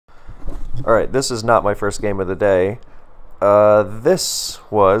Alright, this is not my first game of the day. This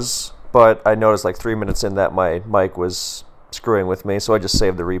was, but I noticed like 3 minutes in that my mic was screwing with me, so I just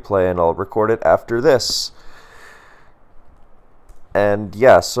saved the replay and I'll record it after this. And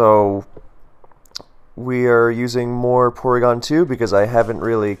yeah, so we are using more Porygon 2 because I haven't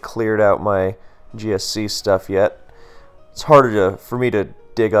really cleared out my GSC stuff yet. It's harder for me to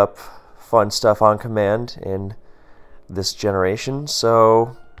dig up fun stuff on command in this generation,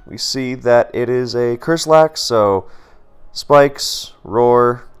 so we see that it is a Curse-Lax, so spikes,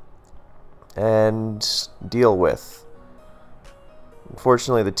 roar, and deal with.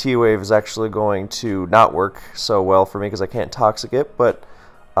 Unfortunately, the T-Wave is actually going to not work so well for me because I can't Toxic it, but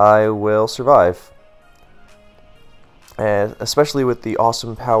I will survive. And especially with the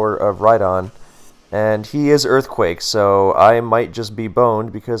awesome power of Rhydon. And he is Earthquake, so I might just be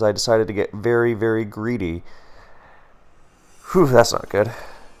boned because I decided to get very, very greedy. Whew, that's not good.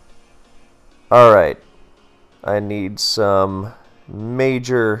 Alright. I need some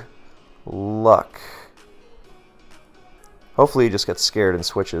major luck. Hopefully he just gets scared and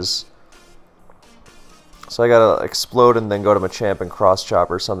switches. So I gotta explode and then go to Machamp and cross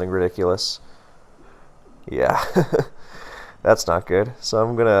chop or something ridiculous. Yeah. That's not good. So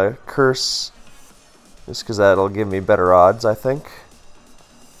I'm gonna curse just because that'll give me better odds, I think.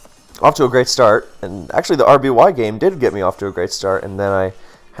 Off to a great start. And actually the RBY game did get me off to a great start, and then I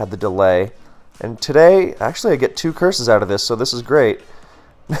had the delay. And today, actually I get 2 curses out of this, so this is great.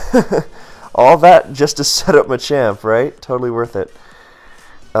 All that just to set up Machamp, right? Totally worth it.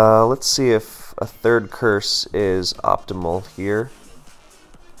 Let's see if a 3rd curse is optimal here.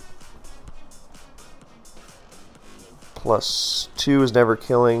 +2 is never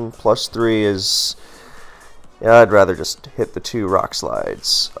killing. +3 is... Yeah, I'd rather just hit the 2 rock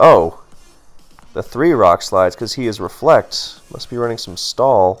slides. Oh! The 3 rock slides, because he is Reflect. Must be running some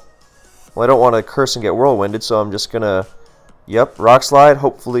stall. Well, I don't want to curse and get whirlwinded, so I'm just gonna... Yep, rock slide,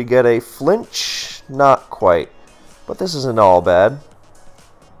 hopefully get a flinch. Not quite. But this isn't all bad.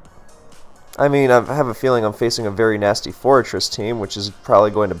 I mean, I have a feeling I'm facing a very nasty Fortress team, which is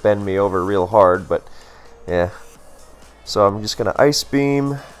probably going to bend me over real hard, but yeah. So I'm just gonna Ice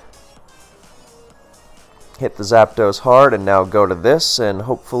Beam, hit the Zapdos hard, and now go to this, and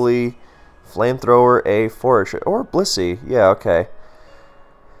hopefully Flamethrower a Fortress, or Blissey, yeah, okay.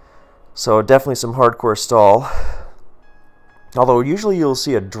 So definitely some hardcore stall. Although usually you'll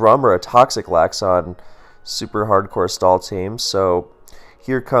see a Drum or a Toxic Lax on super hardcore stall teams. So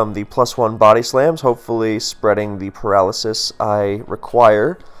here come the +1 Body Slams, hopefully spreading the paralysis I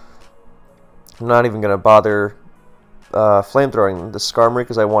require. I'm not even going to bother flamethrowing the Skarmory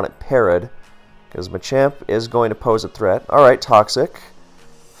because I want it parried. Because Machamp is going to pose a threat. Alright, Toxic.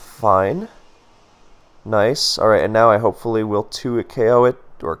 Fine. Nice. Alright, and now I hopefully will 2 KO it,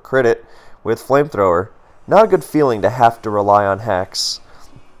 or crit it, with Flamethrower. Not a good feeling to have to rely on hacks.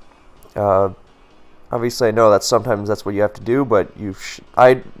 Obviously I know that sometimes that's what you have to do, but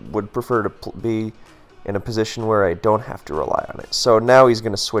I would prefer to be in a position where I don't have to rely on it. So now he's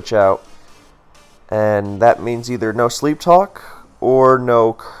going to switch out, and that means either no Sleep Talk or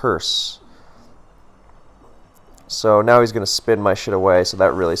no Curse. So now he's going to spin my shit away, so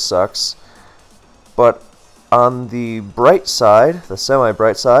that really sucks. But on the bright side, the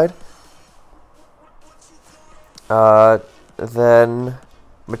semi-bright side, then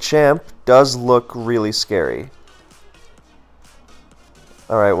Machamp does look really scary.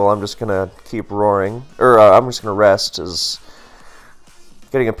 Alright, well I'm just gonna keep roaring. I'm just gonna rest, as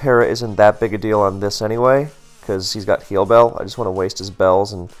getting a para isn't that big a deal on this anyway, because he's got Heal Bell. I just want to waste his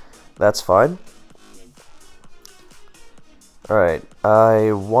bells, and that's fine. Alright,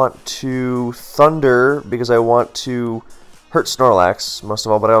 I want to Thunder because I want to hurt Snorlax, most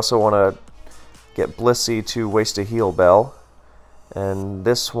of all, but I also want to get Blissey to waste a Heal Bell. And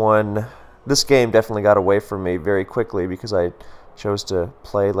this game definitely got away from me very quickly because I chose to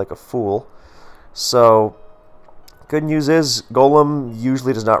play like a fool. So, good news is, Golem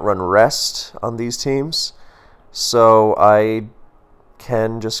usually does not run Rest on these teams, so I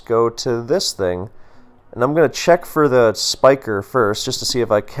can just go to this thing. And I'm going to check for the Spiker first, just to see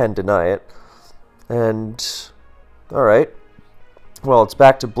if I can deny it. And, alright. Well, it's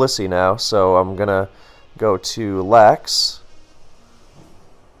back to Blissey now, so I'm going to go to Lax.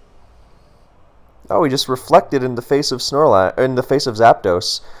 Oh, he just reflected in the face of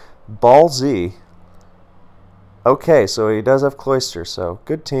Zapdos. Ballsy. Okay, so he does have Cloyster, so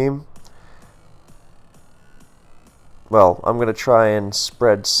good team. Well, I'm going to try and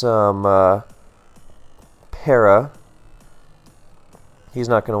spread some para. He's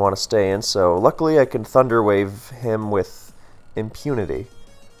not going to want to stay in, so luckily I can Thunder Wave him with impunity.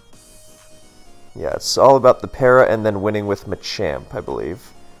 Yeah, it's all about the para and then winning with Machamp, I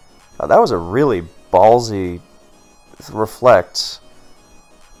believe. That was a really ballsy reflect.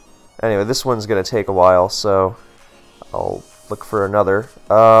 Anyway, this one's going to take a while, so I'll look for another.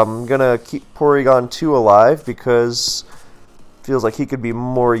 I'm going to keep Porygon 2 alive because it feels like he could be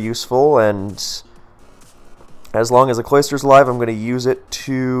more useful, and as long as the Cloyster's alive, I'm going to use it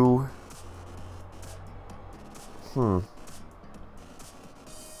to...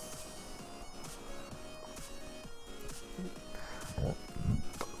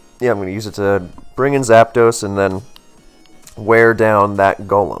 Yeah, I'm going to use it to bring in Zapdos and then wear down that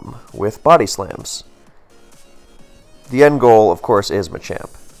Golem with Body Slams. The end goal, of course, is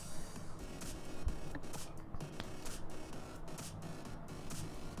Machamp.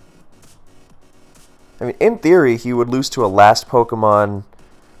 I mean, in theory, he would lose to a last Pokemon,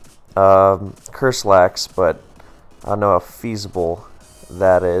 Curselax, but I don't know how feasible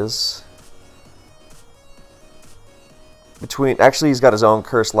that is. Actually, he's got his own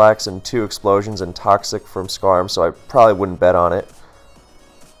Curselax and 2 Explosions and Toxic from Scarm, so I probably wouldn't bet on it.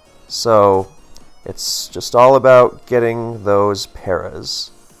 So, it's just all about getting those paras.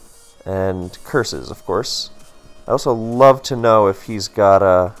 And curses, of course. I also love to know if he's got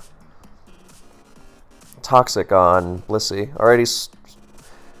a Toxic on Blissey. Alright, he's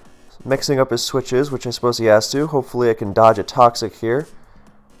mixing up his switches, which I suppose he has to. Hopefully I can dodge a Toxic here.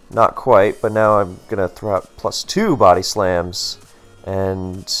 Not quite, but now I'm going to throw out +2 Body Slams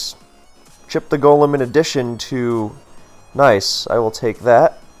and chip the Golem in addition to... Nice, I will take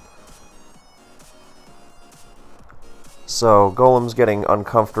that. So Golem's getting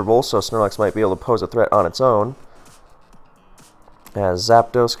uncomfortable, so Snorlax might be able to pose a threat on its own. As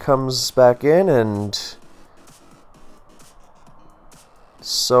Zapdos comes back in, and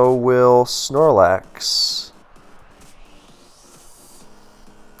so will Snorlax.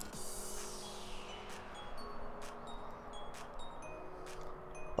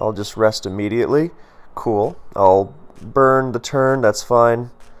 I'll just rest immediately. Cool. I'll burn the turn, that's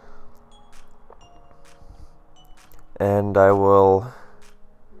fine. And I will...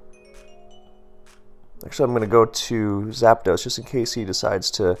 Actually, I'm going to go to Zapdos just in case he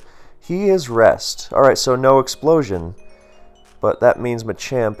decides to... He is rest. Alright, so no explosion. But that means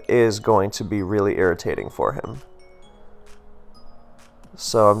Machamp is going to be really irritating for him.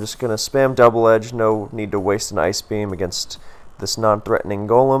 So I'm just going to spam Double Edge. No need to waste an Ice Beam against this non-threatening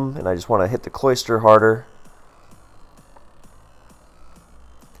Golem. And I just want to hit the Cloyster harder.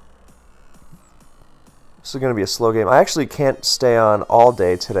 This is going to be a slow game. I actually can't stay on all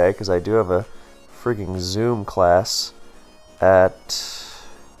day today because I do have a frigging Zoom class at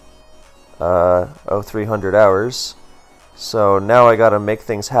 0300 hours. So now I gotta make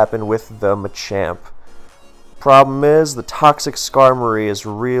things happen with the Machamp. Problem is, the Toxic Skarmory is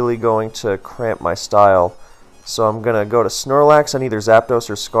really going to cramp my style. So I'm gonna go to Snorlax on either Zapdos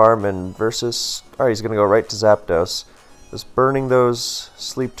or Skarm and versus... Alright, he's gonna go right to Zapdos. Just burning those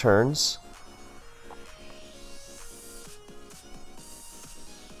sleep turns.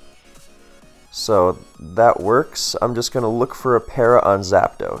 So that works. I'm just gonna look for a para on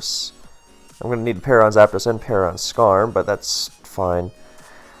Zapdos. I'm going to need a para on Zapdos and para on Skarm, but that's fine.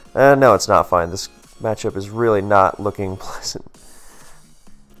 No, it's not fine. This matchup is really not looking pleasant.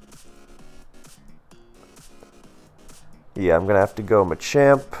 Yeah, I'm going to have to go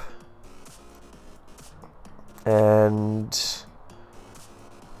Machamp. And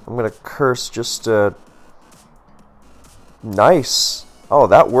I'm going to curse just a... Nice! Oh,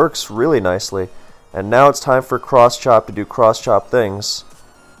 that works really nicely. And now it's time for Cross Chop to do Cross Chop things.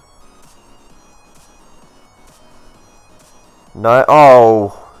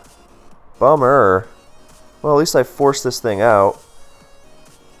 Oh, bummer. Well, at least I forced this thing out.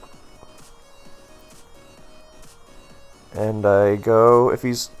 And I go, if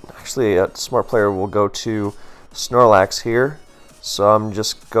he's actually a smart player, we'll go to Snorlax here. So I'm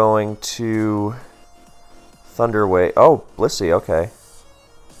just going to Thunder Wave. Oh, Blissey, okay.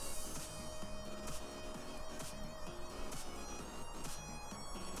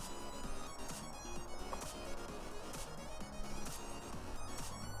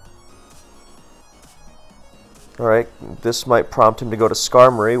 Alright, this might prompt him to go to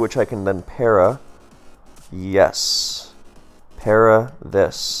Skarmory, which I can then para. Yes. Para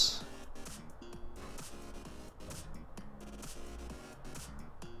this.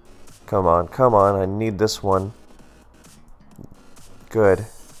 Come on, come on, I need this one. Good.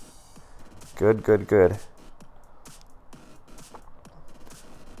 Good, good, good.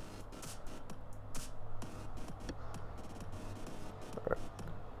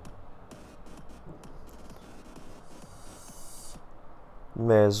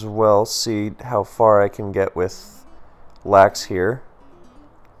 may as well see how far I can get with Lax here.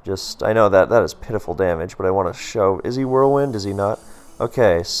 I know that is pitiful damage, but I want to show, is he Whirlwind, is he not?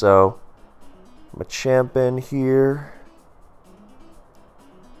 Okay, so Machamp in here.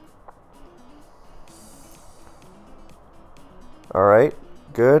 Alright,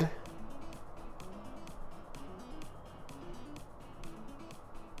 good.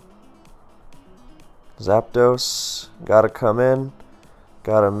 Zapdos, gotta come in,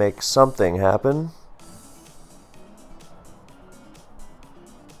 gotta make something happen.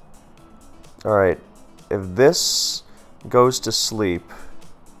 Alright, if this goes to sleep,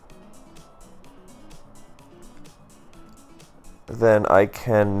 then I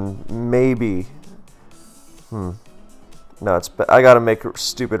can maybe... No, I gotta make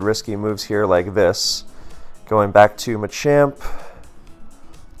stupid risky moves here like this. Going back to Machamp.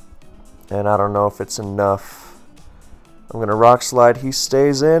 And I don't know if it's enough. I'm gonna Rock Slide, he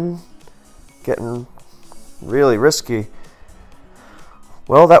stays in. Getting really risky.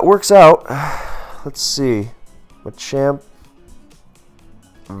 Well, that works out. Let's see. Machamp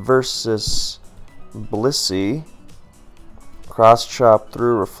versus Blissey. Cross Chop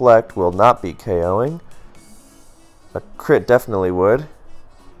through Reflect will not be KOing. A crit definitely would.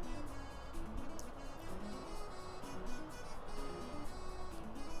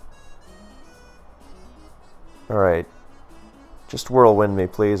 Alright. Just Whirlwind me,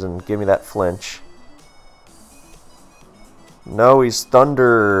 please, and give me that flinch. No, he's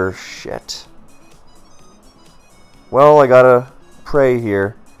Thunder. Shit. Well, I gotta pray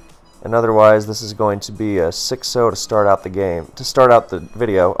here. And otherwise, this is going to be a 6-0 to start out the game. To start out the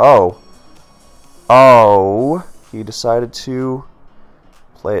video. Oh, he decided to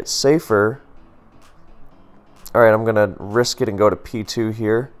play it safer. Alright, I'm gonna risk it and go to P2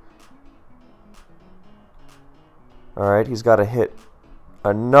 here. Alright, he's got to hit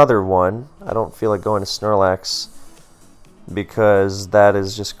another one. I don't feel like going to Snorlax because that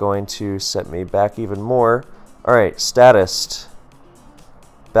is just going to set me back even more. Alright, Statist.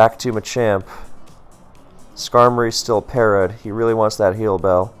 Back to Machamp. Skarmory's still parried. He really wants that Heal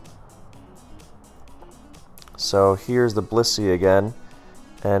Bell. So here's the Blissey again.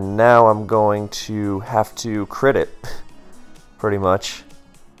 And now I'm going to have to crit it. Pretty much.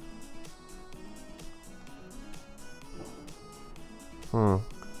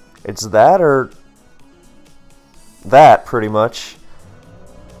 It's that or that, pretty much.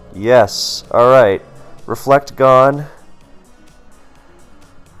 Yes. Alright. Reflect gone.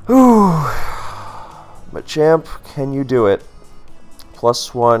 Whew. Machamp, can you do it?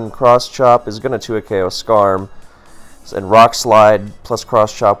 +1 Cross Chop is going to 2-hit KO Skarm. And Rock Slide plus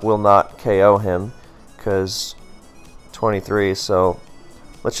Cross Chop will not KO him. Because 23, so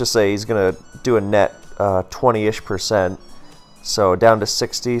let's just say he's going to do a net 20-ish%. So down to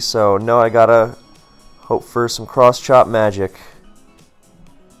 60, so no, I gotta hope for some Cross Chop magic.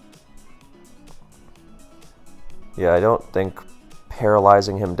 Yeah, I don't think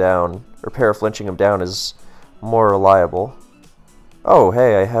paralyzing him down, or paraflinching him down is more reliable. Oh,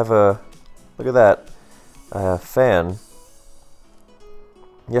 hey, I have a, look at that, fan.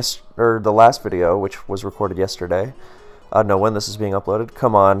 Yes, or the last video, which was recorded yesterday. I don't know when this is being uploaded.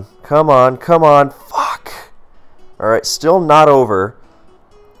 Come on, come on, come on, fuck! Alright, still not over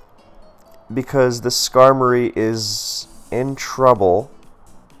because the Skarmory is in trouble.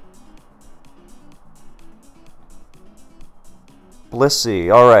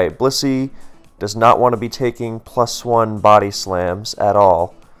 Blissey. Alright, Blissey does not want to be taking +1 body slams at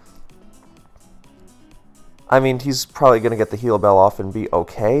all. I mean, he's probably going to get the Heal Bell off and be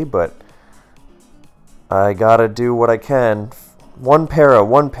okay, but I gotta do what I can. One para.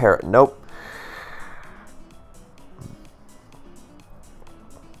 Nope.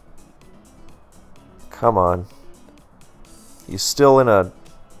 Come on. He's still in a...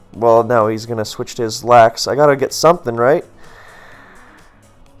 Well, no, he's going to switch to his Lax. I got to get something, right?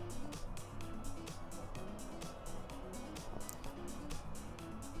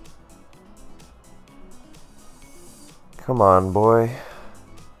 Come on, boy.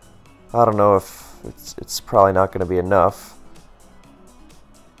 I don't know if... It's probably not going to be enough.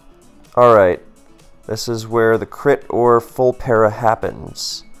 Alright. This is where the crit or full para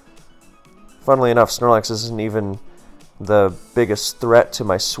happens. Funnily enough, Snorlax isn't even the biggest threat to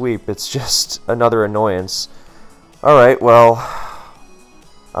my sweep. It's just another annoyance. Alright, well,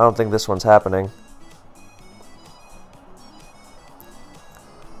 I don't think this one's happening.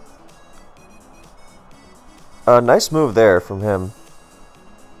 Nice move there from him.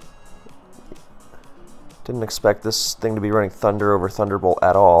 Didn't expect this thing to be running Thunder over Thunderbolt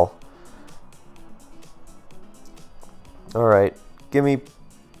at all. Alright, give me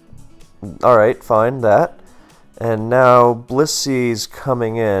Alright, fine, that. And now Blissy's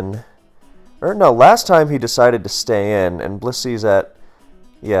coming in. Or no, last time he decided to stay in, and Blissy's at...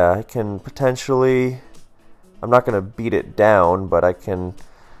 Yeah, I can potentially... I'm not going to beat it down, but I can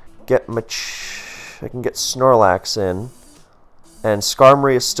get Snorlax in. And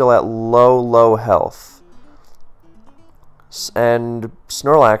Skarmory is still at low health. And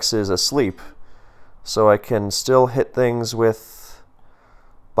Snorlax is asleep. So I can still hit things with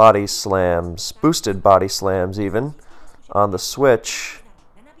body slams, boosted body slams even, on the Switch.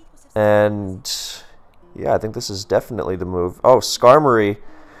 And yeah, I think this is definitely the move. Oh, Skarmory.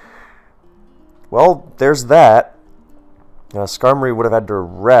 Well, there's that. Skarmory would have had to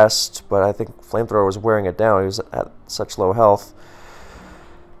rest, but I think Flamethrower was wearing it down. He was at such low health.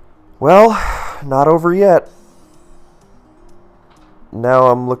 Well, not over yet. Now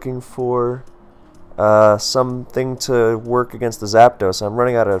I'm looking for something to work against the Zapdos. I'm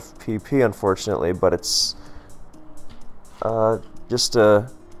running out of PP, unfortunately, but it's just a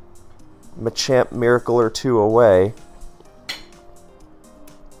Machamp miracle or two away.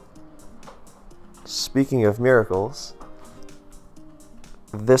 Speaking of miracles,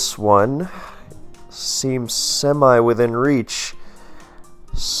 this one seems semi-within reach.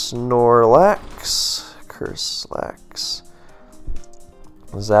 Snorlax, Curslax,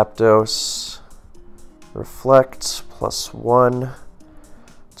 Zapdos, Reflect, +1,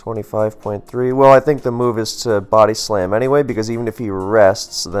 25.3. Well, I think the move is to Body Slam anyway, because even if he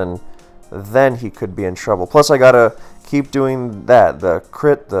rests, then he could be in trouble. Plus, I gotta keep doing that, the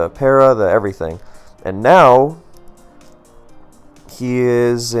crit, the para, the everything. And now, he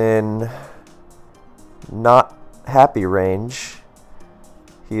is in not happy range.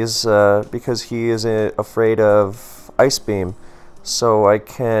 He is, because he is afraid of Ice Beam. So I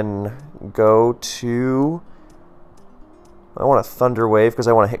can go to... I want a Thunder Wave because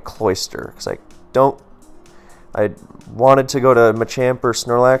I want to hit Cloyster. Because I wanted to go to Machamp or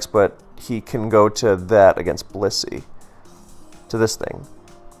Snorlax, but he can go to that against Blissey. To this thing.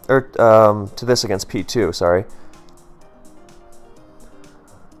 Or, to this against P2, sorry.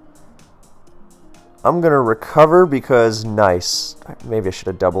 I'm going to recover because nice. Maybe I should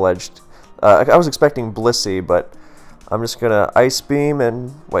have double-edged. I was expecting Blissey, but I'm just going to Ice Beam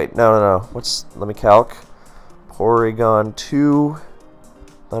and... Wait, no. Let me calc. Porygon 2.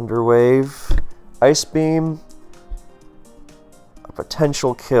 Thunder Wave. Ice Beam. A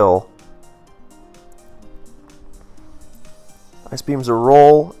potential kill. Ice Beam's a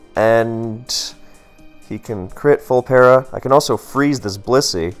roll, and he can crit full para. I can also freeze this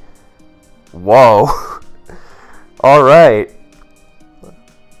Blissey. Whoa. Alright.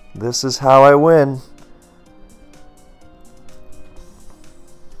 This is how I win.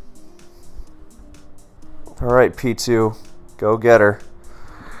 Alright, P2. Go get her.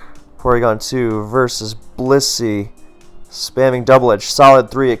 Porygon 2 versus Blissey. Spamming double edge.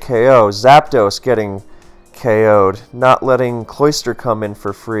 Solid 3 at KO. Zapdos getting KO'd. Not letting Cloyster come in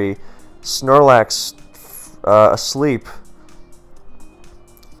for free. Snorlax asleep.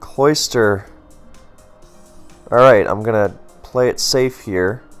 Cloyster. Alright, I'm gonna play it safe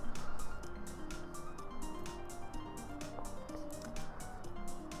here.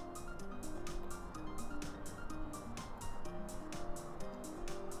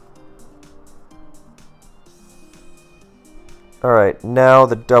 Alright, now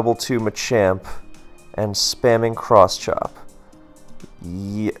the double 2 Machamp and spamming Cross Chop.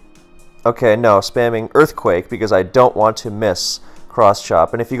 Yeah. Okay, no, spamming Earthquake because I don't want to miss Cross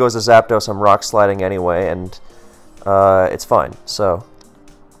Chop. And if he goes to Zapdos, I'm Rock Sliding anyway, and it's fine. So,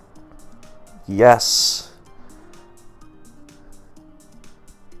 yes.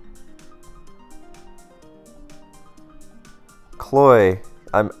 Cloy,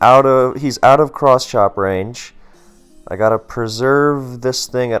 he's out of Cross Chop range. I gotta preserve this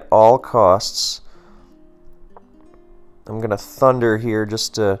thing at all costs. I'm gonna Thunder here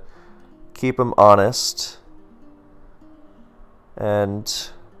just to keep him honest. And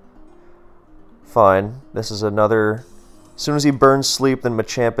fine. This is another... As soon as he burns sleep, then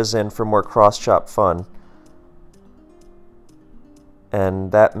Machamp is in for more cross-chop fun.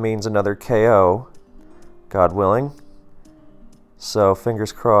 And that means another KO. God willing. So,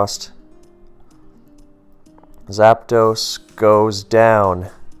 fingers crossed. Zapdos goes down.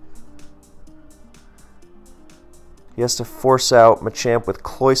 He has to force out Machamp with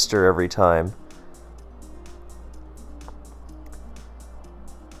Cloyster every time.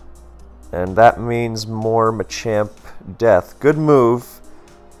 And that means more Machamp death. Good move,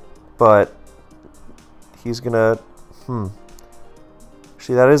 but he's gonna...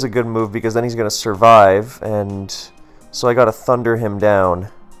 Actually, that is a good move because then he's gonna survive, and so I gotta Thunder him down.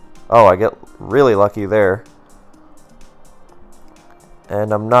 Oh, I get really lucky there.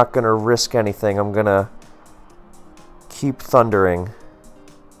 And I'm not going to risk anything. I'm going to keep thundering.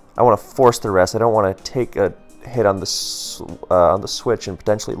 I want to force the rest. I don't want to take a hit on the switch and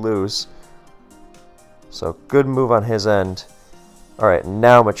potentially lose. So good move on his end. Alright,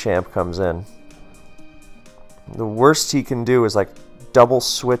 now Machamp comes in. The worst he can do is like double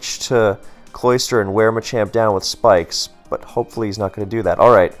switch to Cloyster and wear Machamp down with spikes, but hopefully he's not going to do that.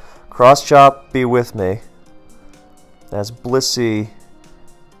 Alright, Cross Chop, be with me. As Blissey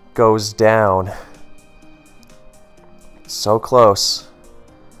goes down. So close.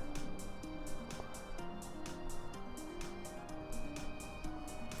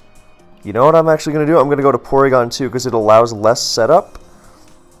 You know what I'm actually going to do? I'm going to go to Porygon 2 because it allows less setup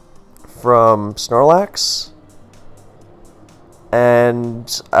from Snorlax.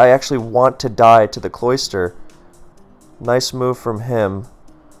 And I actually want to die to the Cloyster. Nice move from him.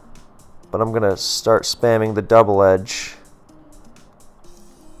 But I'm going to start spamming the Double Edge.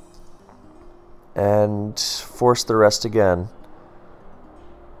 And force the rest again.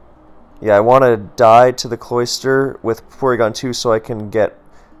 Yeah, I want to die to the Cloyster with Porygon 2 so it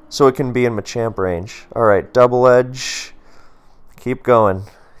can be in Machamp range. Alright, Double Edge. Keep going.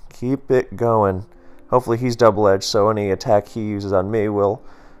 Keep it going. Hopefully he's Double Edge, so any attack he uses on me will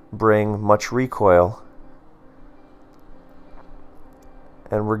bring much recoil.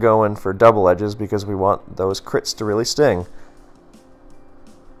 And we're going for Double Edges because we want those crits to really sting.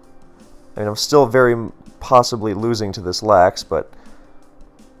 I mean, I'm still very possibly losing to this Lax, but...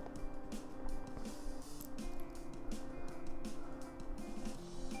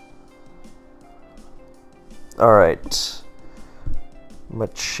 Alright.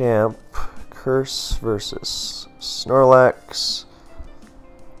 Machamp Curse versus Snorlax.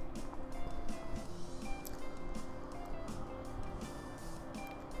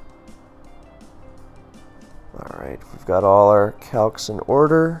 Alright, we've got all our calcs in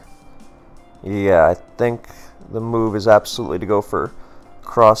order. Yeah, I think the move is absolutely to go for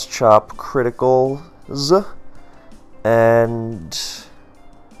Cross Chop criticals. And...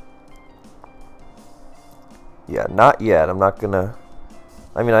 yeah, not yet. I'm not gonna...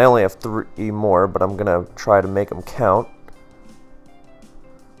 I mean, I only have 3 more, but I'm gonna try to make them count.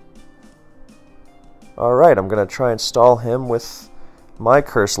 Alright, I'm gonna try and stall him with my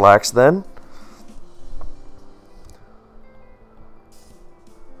Curse Lax then.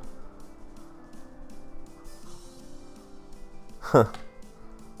 Huh.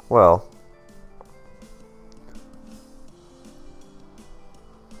 Well...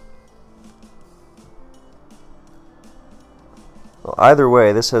 well, either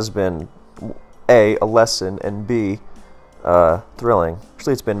way, this has been A, a lesson, and B, thrilling.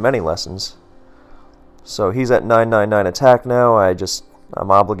 Actually, it's been many lessons. So he's at 999 attack now.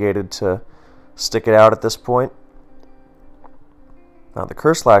 I'm obligated to stick it out at this point. Now the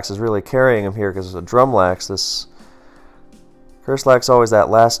Curse Lax is really carrying him here because it's a Drum Lax. This Curse Lax always that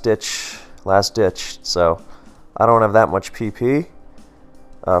last ditch. So I don't have that much PP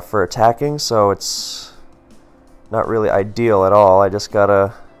for attacking, so it's not really ideal at all. I just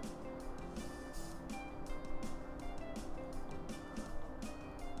gotta...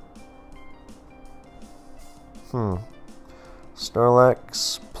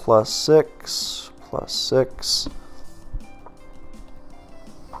 Snorlax +6, +6.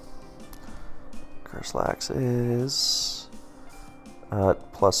 Curse is...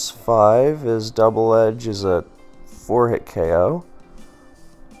 +5 is Double Edge is a 4-hit KO.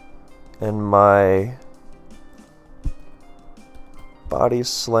 And my... Body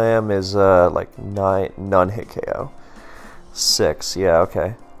Slam is like 9 none-hit KO. 6, yeah,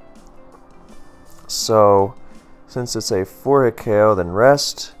 okay. So since it's a 4-hit KO, then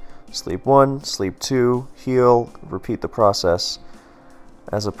rest, sleep 1, sleep 2, heal, repeat the process.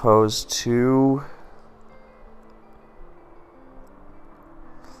 As opposed to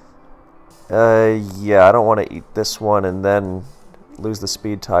yeah, I don't want to eat this one and then lose the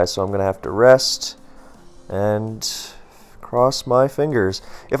speed tie, so I'm gonna have to rest and cross my fingers.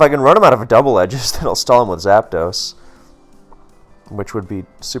 If I can run him out of a Double Edges, then I'll stall him with Zapdos, which would be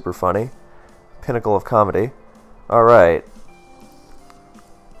super funny. Pinnacle of comedy. Alright.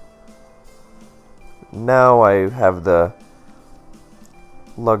 Now I have the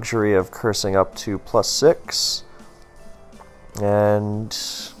luxury of cursing up to +6. And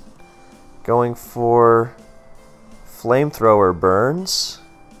going for Flamethrower Burns.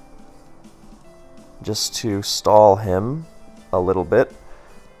 Just to stall him a little bit.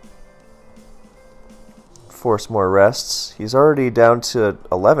 Force more rests. He's already down to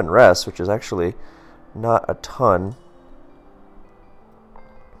 11 rests, which is actually not a ton.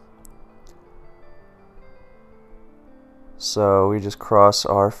 So we just cross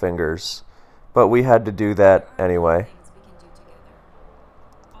our fingers. But we had to do that anyway.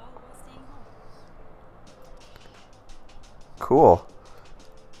 Cool.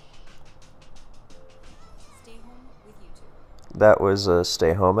 That was a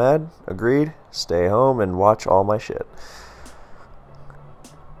stay home ad. Agreed. Stay home and watch all my shit.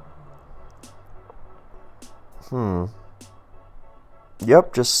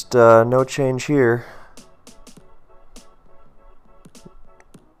 Yep, just no change here.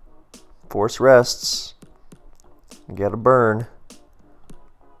 Force rests. Get a burn.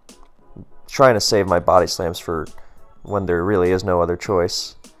 Trying to save my body slams for when there really is no other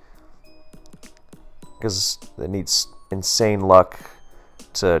choice. Because it needs insane luck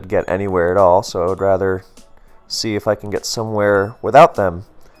to get anywhere at all, so I would rather see if I can get somewhere without them.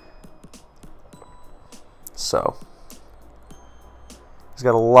 So, he's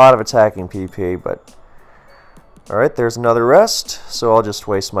got a lot of attacking PP, but alright, there's another rest, so I'll just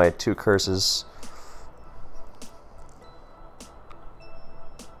waste my 2 curses.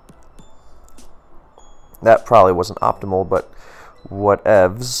 That probably wasn't optimal, but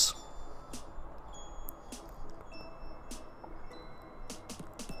whatevs.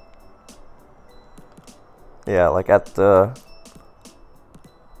 Yeah, like at the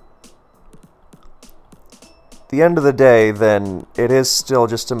end of the day, then it is still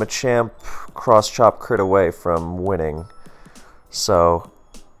just a Machamp cross-chop crit away from winning. So,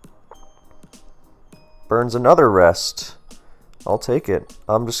 burns another rest. I'll take it.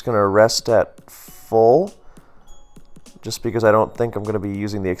 I'm just going to rest at full, just because I don't think I'm going to be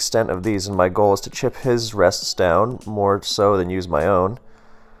using the extent of these, and my goal is to chip his rests down, more so than use my own.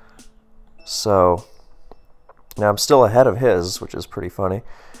 So, now I'm still ahead of his, which is pretty funny.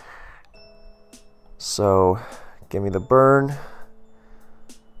 So, give me the burn.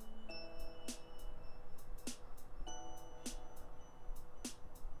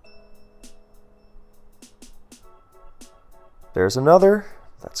 There's another.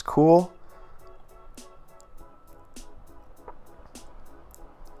 That's cool.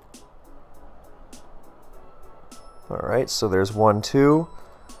 Alright, so there's 1, 2.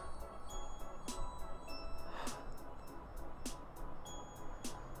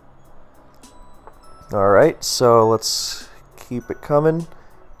 Alright, so let's keep it coming.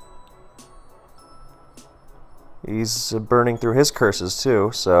 He's burning through his curses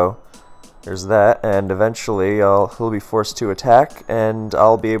too, so there's that, and eventually he'll be forced to attack, and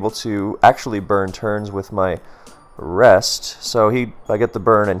I'll be able to actually burn turns with my rest. So I get the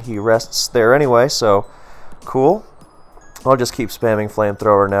burn and he rests there anyway, so cool. I'll just keep spamming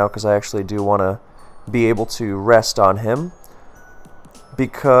Flamethrower now, because I actually do want to be able to rest on him,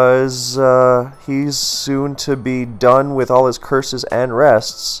 because he's soon to be done with all his curses and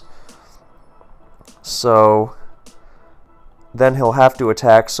rests. So then he'll have to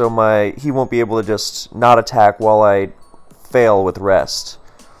attack, so he won't be able to just not attack while I fail with rest.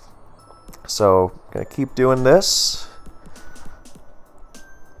 So gonna keep doing this.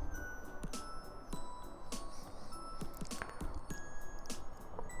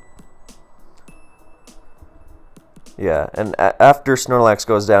 Yeah, and after Snorlax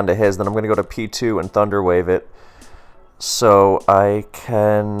goes down to his, then I'm going to go to P2 and Thunder Wave it, so I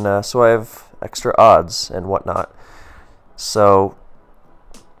can, so I have extra odds and whatnot. So,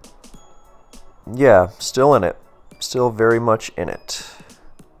 yeah, still in it. Still very much in it.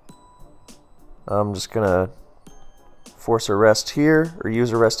 I'm just going to force a rest here, or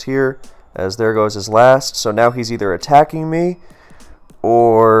use a rest here, as there goes his last. So now he's either attacking me,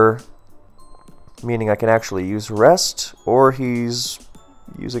 or meaning I can actually use rest, or he's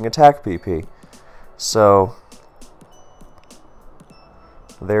using attack PP. So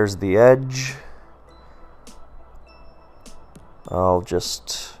there's the edge. I'll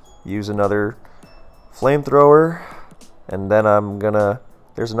just use another Flamethrower, and then I'm gonna,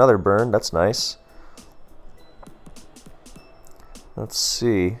 there's another burn, that's nice. Let's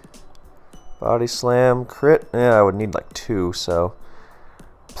see, Body Slam, crit, yeah, I would need like 2, so.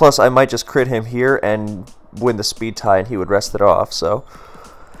 Plus, I might just crit him here and win the speed tie, and he would rest it off, so.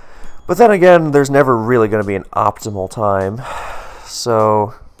 But then again, there's never really going to be an optimal time.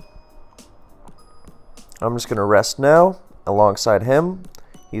 So, I'm just going to rest now, alongside him.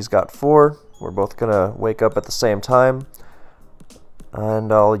 He's got 4. We're both going to wake up at the same time.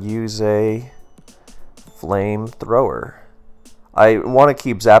 And I'll use a Flamethrower. I want to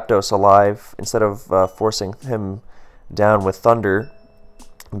keep Zapdos alive, instead of forcing him down with Thunder,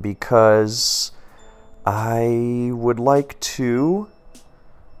 because I would like to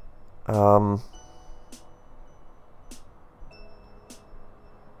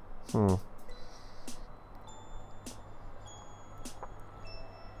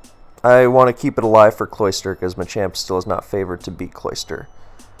I want to keep it alive for Cloyster because Machamp still is not favored to beat Cloyster.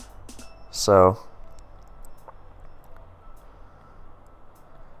 So,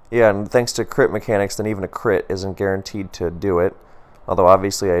 yeah, and thanks to crit mechanics, then even a crit isn't guaranteed to do it. Although,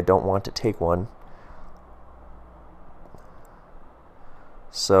 obviously, I don't want to take one.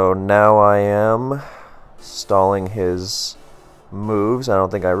 So, now I am stalling his moves. I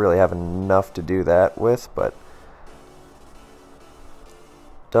don't think I really have enough to do that with, but...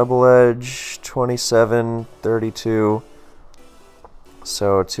 Double Edge, 27, 32.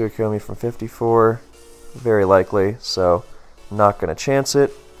 So, 2 kill me from 54. Very likely, so not going to chance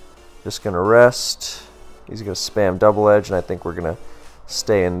it. Just going to rest. He's going to spam Double Edge, and I think we're going to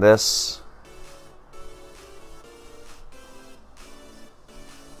stay in this.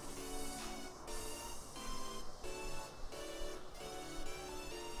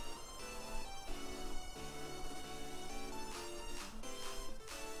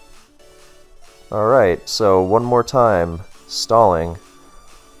 Alright, so one more time. Stalling.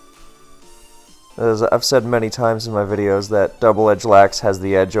 As I've said many times in my videos that Double Edge Lax has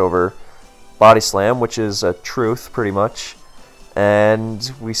the edge over Body Slam, which is a truth, pretty much. And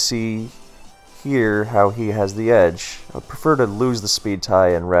we see here how he has the edge. I would prefer to lose the speed tie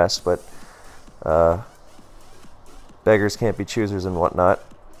and rest, but beggars can't be choosers and whatnot.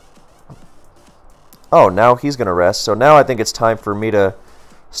 Oh, now he's going to rest. So now I think it's time for me to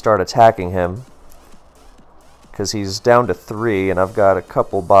start attacking him. Because he's down to 3, and I've got a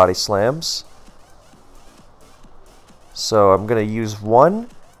couple body slams. So I'm going to use one,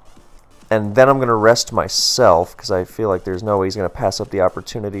 and then I'm going to rest myself, because I feel like there's no way he's going to pass up the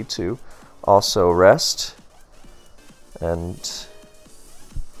opportunity to also rest. And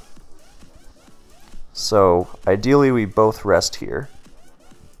so ideally we both rest here.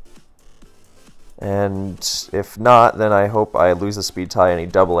 And if not, then I hope I lose the speed tie and he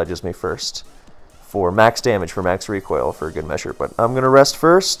double edges me first. For max damage, for max recoil, for a good measure. But I'm going to rest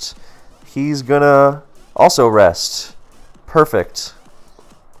first. He's going to also rest. Perfect.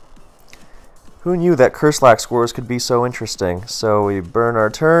 Who knew that Curse-Lax scores could be so interesting? So we burn our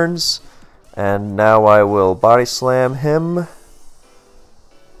turns, and now I will body slam him.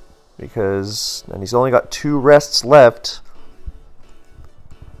 And he's only got 2 rests left.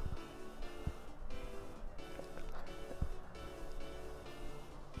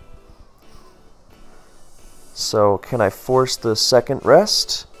 So, can I force the second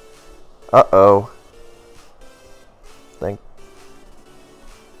rest? Uh-oh.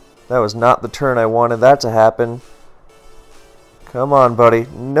 That was not the turn I wanted that to happen. Come on, buddy.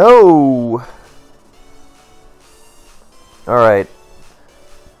 No! Alright.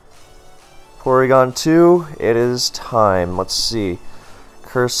 Porygon 2, it is time. Let's see.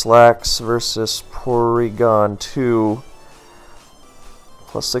 Curse-Lax versus Porygon 2.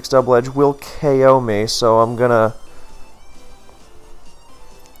 Plus 6 double edge will KO me, so I'm gonna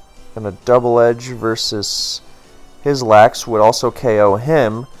double edge versus his Lax would also KO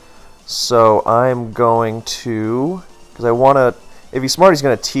him. So I'm going to, because I want to, if he's smart, he's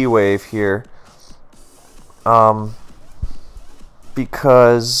gonna T-Wave here. Or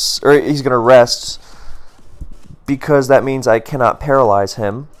he's gonna rest, because that means I cannot paralyze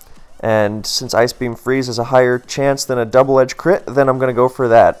him. And since Ice Beam Freeze has a higher chance than a double edge crit, then I'm going to go for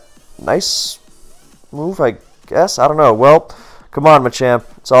that. Nice move, I guess. I don't know. Well, come on, Machamp.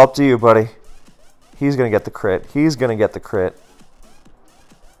 It's all up to you, buddy. He's going to get the crit. He's going to get the crit.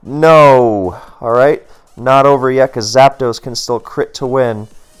 No! Alright. Not over yet, because Zapdos can still crit to win.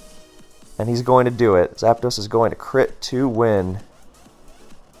 And he's going to do it. Zapdos is going to crit to win.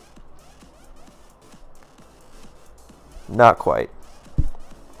 Not quite.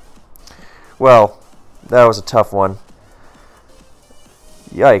 Well, that was a tough one.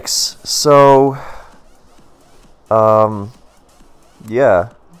 Yikes. So, yeah.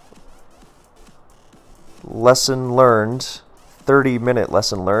 Lesson learned. 30-minute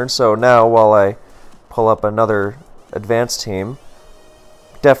lesson learned. So now, while I pull up another advanced team,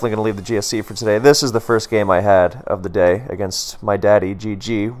 definitely going to leave the GSC for today. This is the first game I had of the day against my daddy,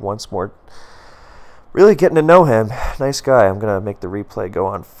 GG, once more. Really getting to know him. Nice guy. I'm going to make the replay go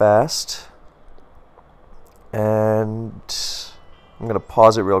on fast. And I'm going to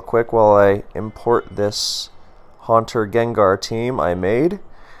pause it real quick while I import this Haunter Gengar team I made.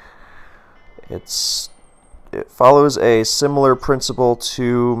 It follows a similar principle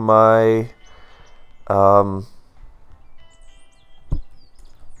to my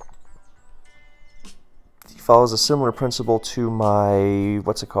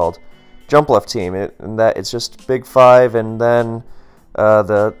what's it called? Jump Left team. In that it's just Big 5 and then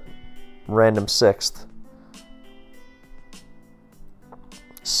the random 6th.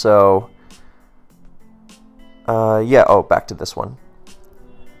 So, yeah, oh, back to this one.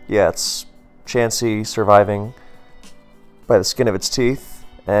 Yeah, it's Chansey surviving by the skin of its teeth,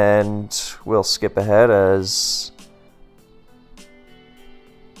 and we'll skip ahead as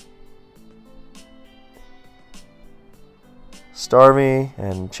Starmie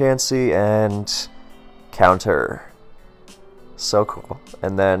and Chansey and counter. So cool.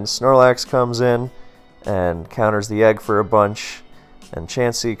 And then Snorlax comes in and counters the egg for a bunch, and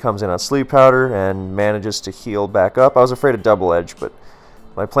Chansey comes in on Sleep Powder and manages to heal back up. I was afraid of Double Edge, but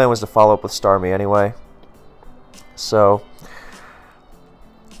my plan was to follow up with Starmie anyway. So,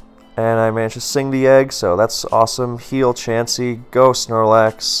 and I managed to sing the egg, so that's awesome. Heal Chansey, go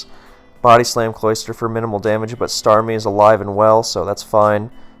Snorlax. Body Slam Cloyster for minimal damage, but Starmie is alive and well, so that's fine.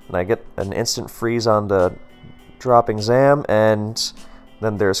 And I get an instant freeze on the dropping Zam, and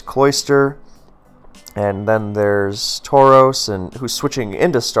then there's Cloyster, and then there's Tauros, and who's switching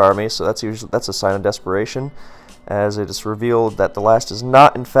into Starmie, so that's a sign of desperation, as it is revealed that the last is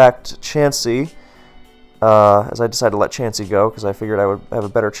not in fact Chansey, as I decided to let Chansey go because I figured I would have a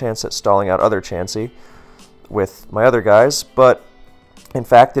better chance at stalling out other Chansey with my other guys, but in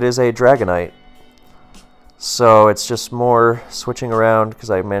fact it is a Dragonite. So it's just more switching around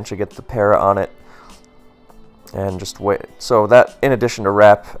because I managed to get the para on it and just wait. So that, in addition to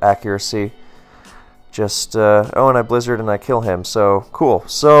wrap accuracy, just oh, and I blizzard and I kill him. So cool.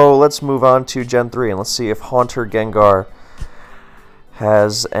 So let's move on to Gen 3 and let's see if Haunter Gengar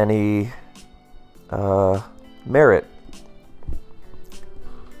has any merit.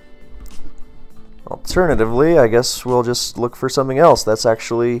 Alternatively, I guess we'll just look for something else that's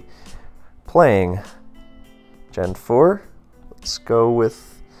actually playing. Gen 4. Let's go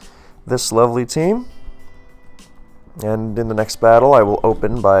with this lovely team. And in the next battle, I will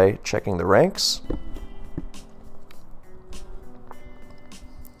open by checking the ranks.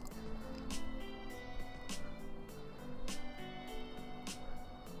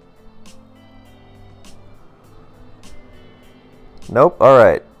 Nope,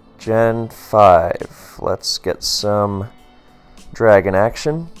 alright. Gen 5. Let's get some dragon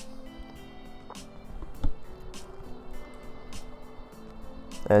action.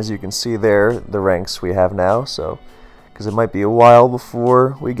 As you can see there, the ranks we have now, so because it might be a while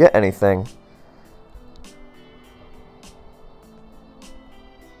before we get anything.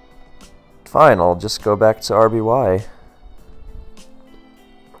 Fine, I'll just go back to RBY.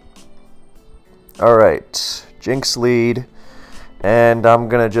 Alright, Jinx lead, and I'm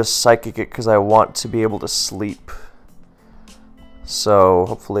gonna just Psychic it because I want to be able to sleep. So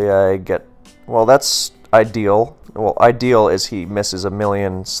hopefully I get, well, that's ideal. Well, ideal is he misses a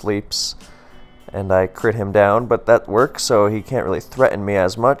million sleeps and I crit him down, but that works, so he can't really threaten me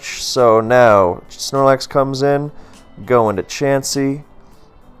as much. So now Snorlax comes in, go into Chansey,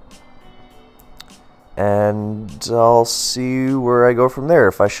 and I'll see where I go from there,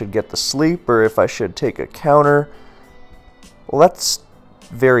 if I should get the sleep or if I should take a counter. Well, that's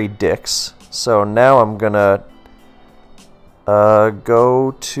very dicks. So now I'm gonna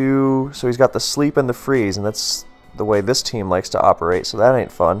go to, so he's got the sleep and the freeze, and that's the way this team likes to operate, so that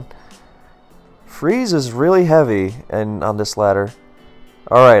ain't fun. Freeze is really heavy and on this ladder.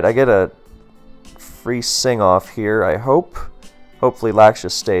 Alright, I get a free sing off here, I hope. Hopefully Lax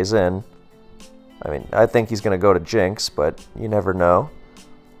just stays in. I mean, I think he's gonna go to Jinx, but you never know.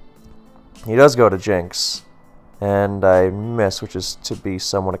 He does go to Jinx, and I miss, which is to be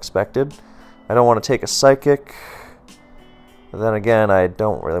somewhat expected. I don't want to take a Psychic. But then again, I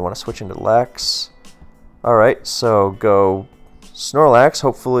don't really want to switch into Lax. Alright, so go Snorlax,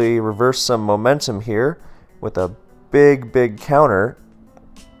 hopefully reverse some momentum here with a big counter.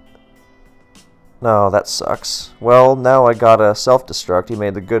 No, that sucks. Well, now I got a self-destruct. He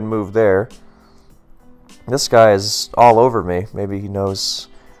made the good move there. This guy is all over me. Maybe he knows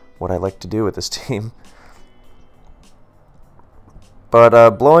what I like to do with this team.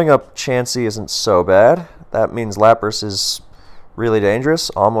 But blowing up Chansey isn't so bad. That means Lapras is really dangerous,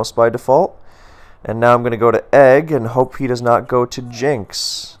 almost by default. And now I'm going to go to Egg and hope he does not go to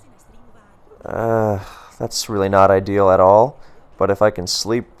Jinx. That's really not ideal at all. But if I can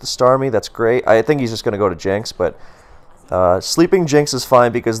sleep the Starmie, that's great. I think he's just going to go to Jinx, but sleeping Jinx is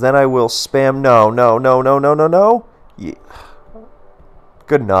fine because then I will spam no. Yeah.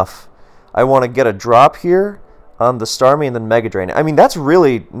 Good enough. I want to get a drop here on the Starmie and then Mega Drain. I mean, that's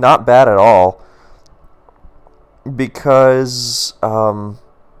really not bad at all. Because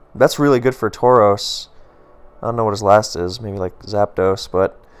that's really good for Tauros. I don't know what his last is, maybe like Zapdos,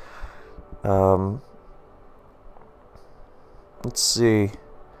 but let's see.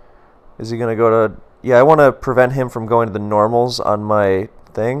 Is he gonna go to, yeah, I want to prevent him from going to the normals on my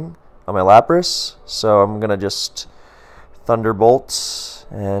thing on my Lapras, so I'm gonna just Thunderbolt,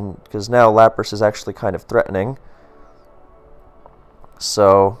 and because now Lapras is actually kind of threatening.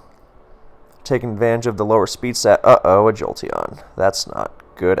 So, taking advantage of the lower speed stat. Uh-oh, a Jolteon. That's not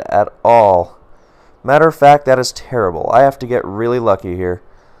good at all. Matter of fact, that is terrible. I have to get really lucky here.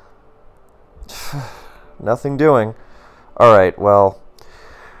 Nothing doing. Alright, well,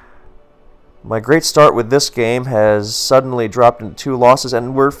 my great start with this game has suddenly dropped into 2 losses,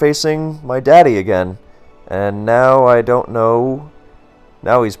 and we're facing my daddy again. And now I don't know.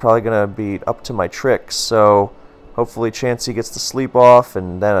 Now he's probably going to be up to my tricks, so hopefully Chansey gets the sleep off,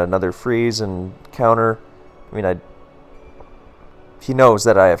 and then another freeze and counter. I mean, he knows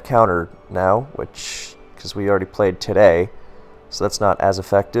that I have counter now, which, because we already played today, so that's not as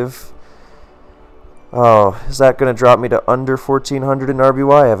effective. Oh, is that going to drop me to under 1,400 in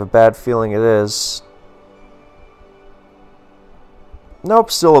RBY? I have a bad feeling it is.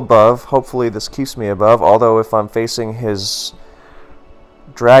 Nope, still above. Hopefully this keeps me above, although if I'm facing his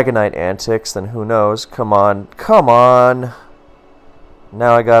Dragonite antics, then who knows. Come on. Come on!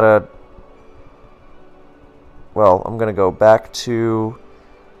 Now I gotta... Well, I'm gonna go back to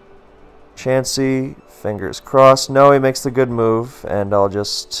Chansey. Fingers crossed. No, he makes the good move, and I'll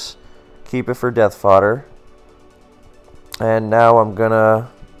just keep it for death fodder. And now I'm gonna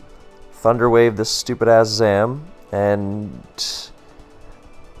Thunder Wave this stupid ass Zam and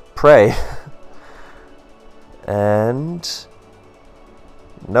pray. And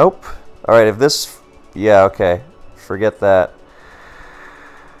nope. Alright, if this... Yeah, okay. Forget that.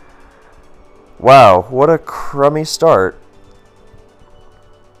 Wow, what a crummy start.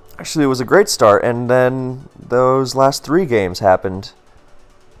 Actually, it was a great start, and then those last 3 games happened.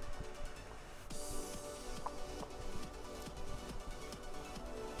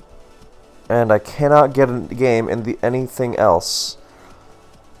 And I cannot get a game in anything else.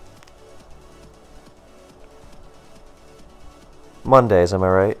 Mondays, am I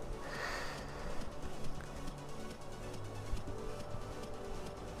right?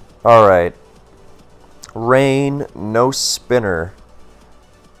 Alright. Rain, no spinner.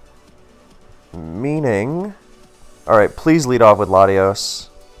 Meaning... Alright, please lead off with Latios.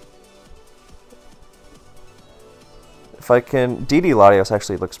 If I can... DD Latios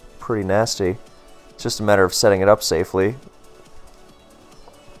actually looks pretty nasty. It's just a matter of setting it up safely.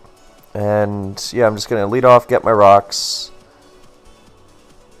 And yeah, I'm just going to lead off, get my rocks.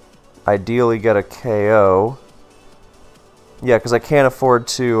 Ideally get a KO. Yeah, because I can't afford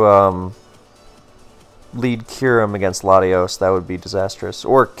to lead Kyurem against Latios. That would be disastrous.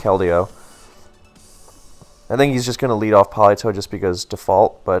 Or Keldeo. I think he's just going to lead off Politoed just because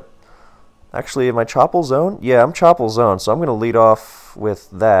default, but actually, am I Choppal Zone? Yeah, I'm Choppal Zone, so I'm going to lead off with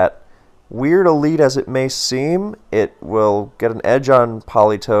that. Weird a lead as it may seem, it will get an edge on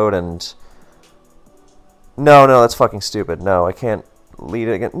Politoed and... No, that's fucking stupid. No, I can't lead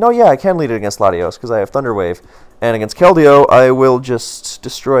it against... No, yeah, I can lead it against Latios because I have Thunder Wave. And against Keldeo, I will just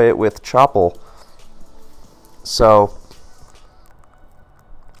destroy it with Choppal. So,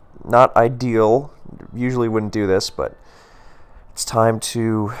 not ideal. Usually wouldn't do this, but it's time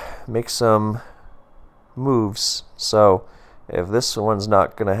to make some moves. So, if this one's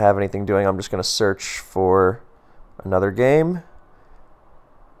not going to have anything doing, I'm just going to search for another game.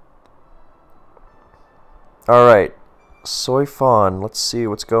 Alright, Soy Fawn. Let's see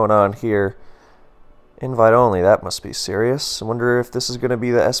what's going on here. Invite only, that must be serious. I wonder if this is going to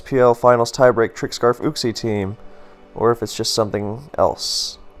be the SPL Finals Tiebreak Trick Scarf Uxie team, or if it's just something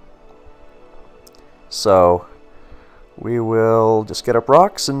else. So, we will just get up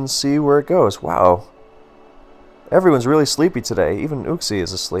rocks and see where it goes. Wow. Everyone's really sleepy today. Even Uxie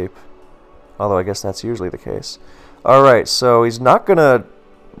is asleep. Although I guess that's usually the case. Alright, so he's not going to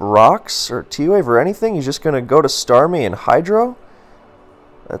rocks or T-Wave or anything. He's just going to go to Starmie and Hydro.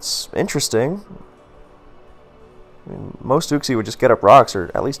 That's interesting. I mean, most Uxie would just get up rocks or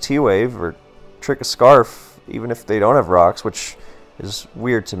at least T-Wave or trick a Scarf even if they don't have rocks, which is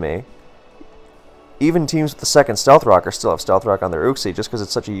weird to me. Even teams with the second Stealth Rocker still have Stealth Rock on their Uxie just because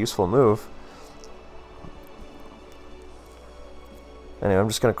it's such a useful move. Anyway, I'm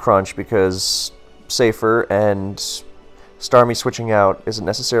just going to crunch because safer, and Starmie switching out isn't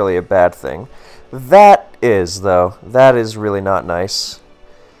necessarily a bad thing. That is, though. That is really not nice.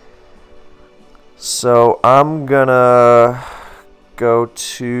 So I'm going to go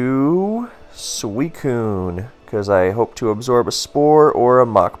to Suicune because I hope to absorb a Spore or a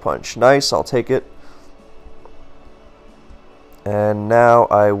Mach Punch. Nice, I'll take it. And now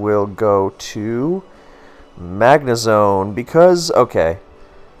I will go to Magnezone because, okay,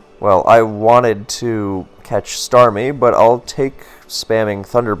 Well, I wanted to catch Starmie, but I'll take spamming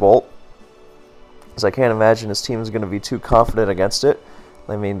Thunderbolt, as I can't imagine his team is going to be too confident against it.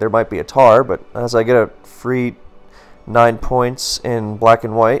 I mean, there might be a tar, but as I get a free 9 points in black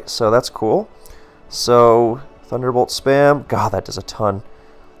and white, so that's cool. So, Thunderbolt spam. God, that does a ton.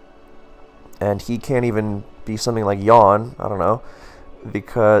 And he can't even be something like Yawn. I don't know.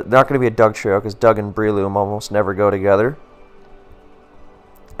 Because not going to be a Doug trio, because Doug and Breloom almost never go together.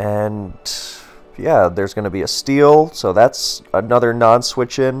 And yeah, there's going to be a Steel, so that's another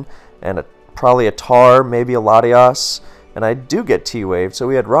non-switch in, and probably a Tar, maybe a Latias. And I do get T-Wave, so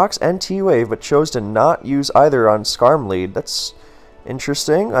we had Rocks and T-Wave, but chose to not use either on Skarm lead. That's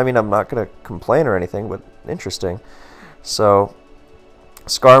interesting. I mean, I'm not going to complain or anything, but interesting. So,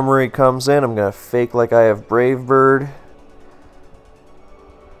 Skarmory comes in. I'm going to fake like I have Brave Bird.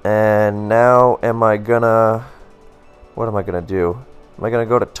 And now, am I going to... What am I going to do? Am I going to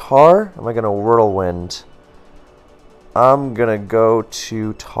go to Tar? Am I going to Whirlwind? I'm going to go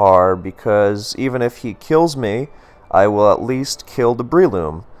to Tar, because even if he kills me, I will at least kill the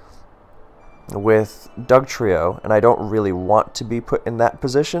Breloom with Doug Trio, and I don't really want to be put in that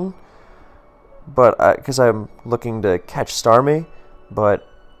position, but because I'm looking to catch Starmie, but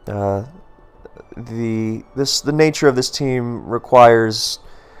the nature of this team requires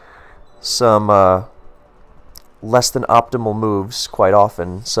some less than optimal moves quite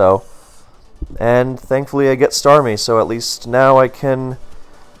often. So, and thankfully I get Starmie, so at least now I can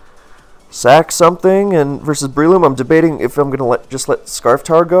sack something. And versus Breloom, I'm debating if I'm gonna just let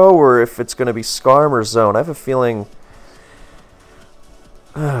Scarftar go, or if it's gonna be Skarm or Zone. I have a feeling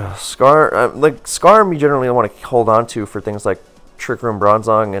Skarm you generally want to hold on to for things like Trick Room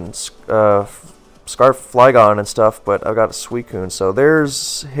Bronzong and Scarf Flygon and stuff, but I've got a Suicune, so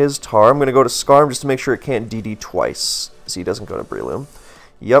there's his Tar. I'm gonna go to Skarm just to make sure it can't DD twice, so he doesn't go to Breloom.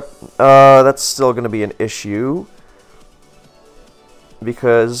 Yep, that's still gonna be an issue.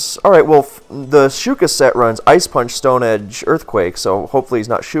 Because, alright, well, the Shuka set runs Ice Punch, Stone Edge, Earthquake, so hopefully he's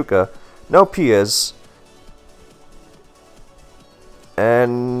not Shuka. Nope, he is.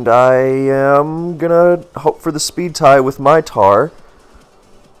 And I am gonna hope for the speed tie with my Tar.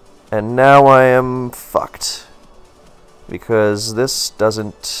 And now I am fucked. Because this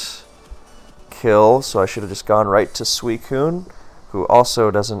doesn't kill, so I should have just gone right to Suicune, who also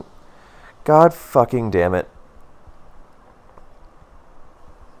doesn't... God fucking damn it.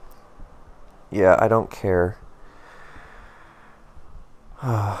 Yeah, I don't care.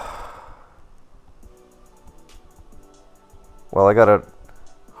 Well, I gotta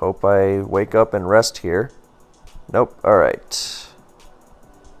hope I wake up and rest here. Nope, alright.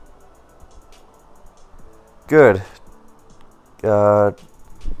 Good.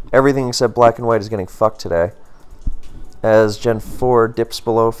 Everything except black and white is getting fucked today, as Gen 4 dips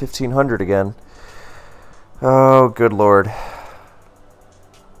below 1500 again. Oh, good lord.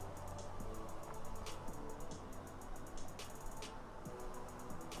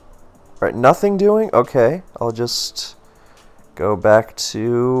 Alright, nothing doing? Okay, I'll just go back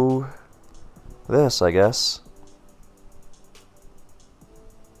to this, I guess.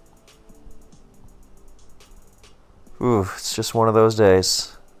 Ooh, it's just one of those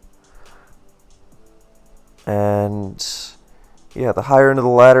days. And yeah, the higher into the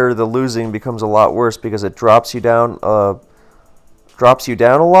ladder, the losing becomes a lot worse because it drops you down a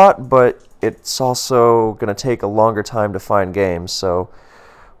lot, but it's also going to take a longer time to find games, so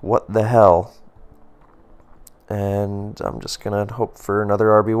what the hell? And I'm just going to hope for another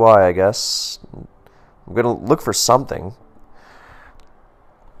RBY, I guess. I'm going to look for something.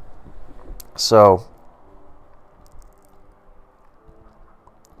 So,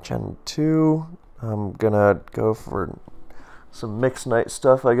 Gen 2, I'm going to go for some Mixed Night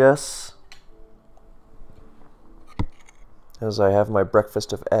stuff, I guess, as I have my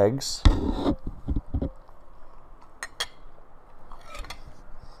breakfast of eggs.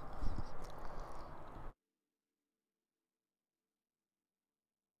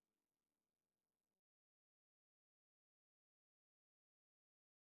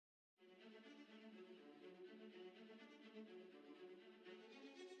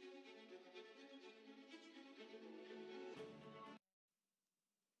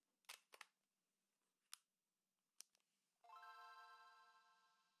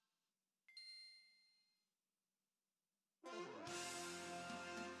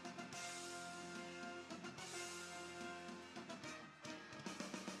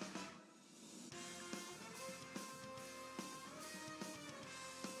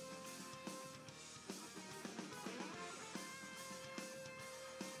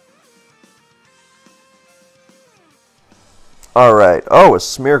 Alright. Oh, a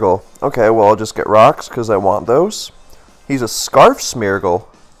Smeargle. Okay, well, I'll just get rocks because I want those. He's a Scarf Smeargle.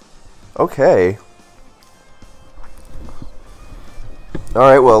 Okay.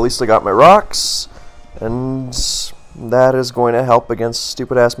 Alright, well, at least I got my rocks. And that is going to help against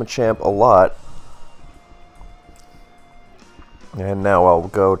stupid-ass Machamp a lot. And now I'll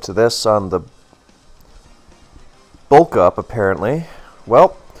go to this on the bulk up, apparently.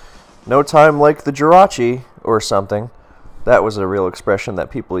 Well, no time like the Jirachi or something. That was a real expression that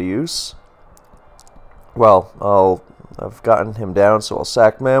people use. Well, I've gotten him down, so I'll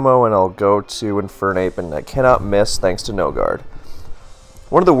sack Mamo and I'll go to Infernape, and I cannot miss thanks to No Guard.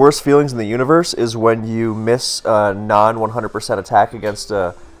 One of the worst feelings in the universe is when you miss a non-100% attack against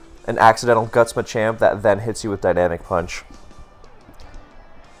an accidental Guts Machamp that then hits you with Dynamic Punch.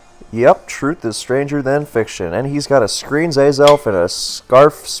 Yep, truth is stranger than fiction. And he's got a Screens Azelf and a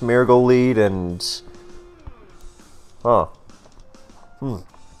Scarf Smeargle lead and... Huh.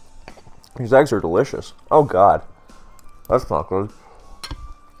 These eggs are delicious. Oh god. That's not good.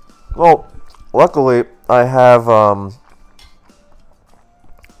 Well, luckily I have a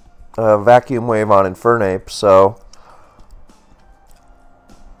Vacuum Wave on Infernape, so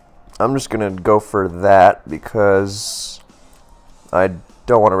I'm just gonna go for that because I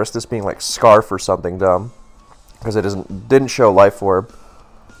don't want to risk this being like Scarf or something dumb, because it didn't show Life Orb.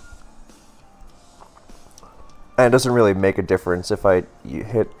 And it doesn't really make a difference if you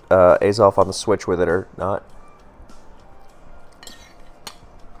hit Azelf on the switch with it or not.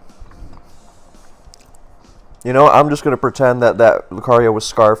 You know, I'm just going to pretend that Lucario was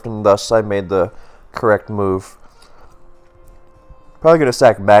Scarfed and thus I made the correct move. Probably going to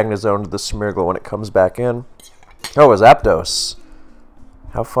sack Magnezone to the Smeargle when it comes back in. Oh, a Zapdos.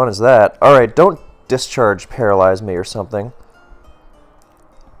 How fun is that? Alright, don't Discharge Paralyze me or something.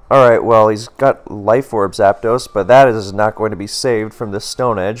 Alright, well, he's got Life Orb Zapdos, but that is not going to be saved from the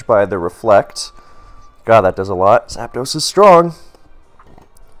Stone Edge by the Reflect. God, that does a lot. Zapdos is strong.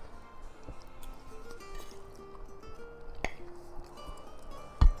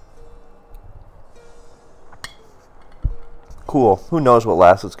 Cool. Who knows what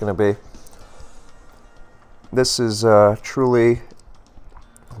last it's going to be. This is truly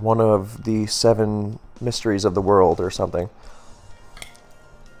one of the 7 mysteries of the world or something.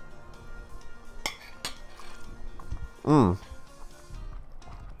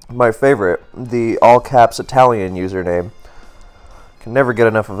 My favorite, the all-caps Italian username. Can never get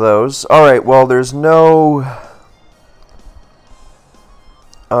enough of those. Alright, well, there's no...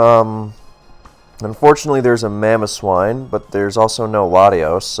 Unfortunately, there's a Mamoswine, but there's also no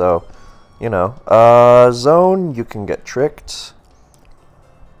Latios, so, you know. Zone, you can get tricked.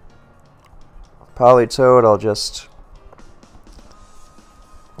 Politoed, I'll just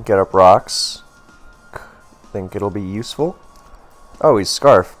get up rocks. Think it'll be useful. Oh, he's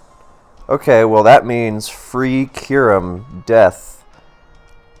Scarf. Okay, well that means free Kyurem death.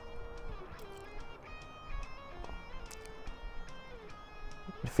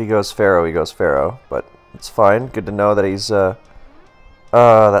 If he goes Pharaoh, he goes Pharaoh, but it's fine. Good to know that he's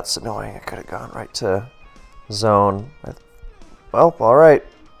that's annoying. I could have gone right to Zone. Well, alright.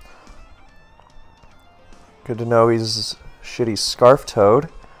 Good to know he's shitty Scarf Toad.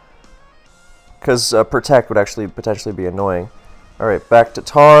 Because Protect would actually potentially be annoying. Alright, back to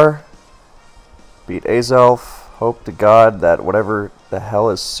Tar. Beat Azelf. Hope to God that whatever the hell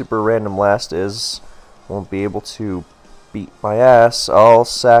his super random last is won't be able to beat my ass. I'll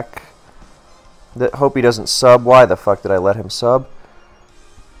sack... Hope he doesn't sub. Why the fuck did I let him sub?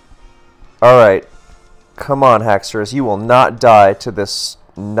 Alright. Come on, Haxorus. You will not die to this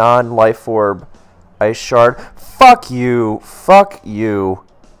non-life orb Ice Shard. Fuck you! Fuck you!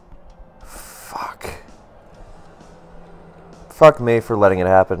 Fuck. Fuck me for letting it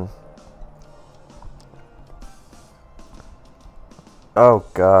happen. Oh,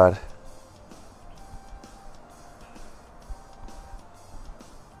 God.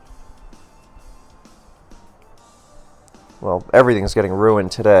 Well, everything's getting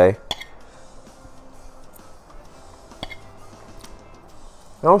ruined today.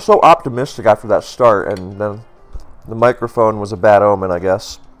 I was so optimistic after that start, and then the microphone was a bad omen, I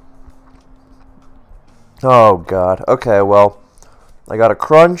guess. Oh, God. Okay, well, I got a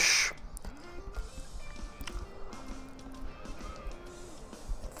Crunch.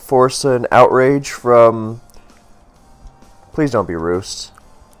 Force an Outrage from... Please don't be Roost.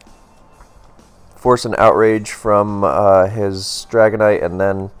 Force an Outrage from his Dragonite, and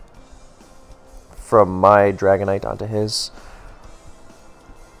then from my Dragonite onto his.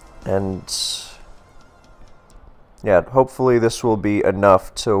 And yeah, hopefully this will be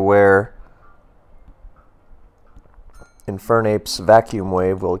enough to where Infernape's Vacuum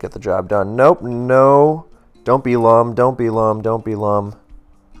Wave will get the job done. Nope, no. Don't be Lum, don't be Lum, don't be Lum.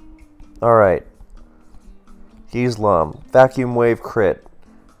 Alright. He's Lum. Vacuum Wave crit.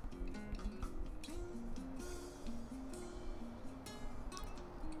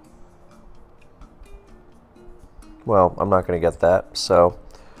 Well, I'm not going to get that, so...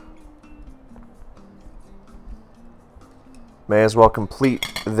 May as well complete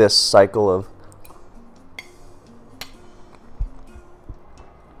this cycle of...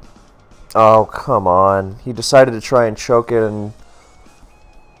 Oh, come on. He decided to try and choke it and...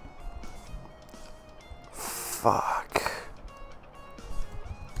 Fuck.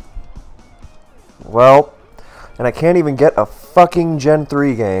 Well, and I can't even get a fucking Gen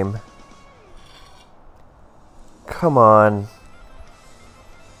 3 game. Come on.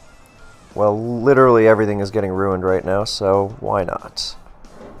 Well, literally everything is getting ruined right now, so why not?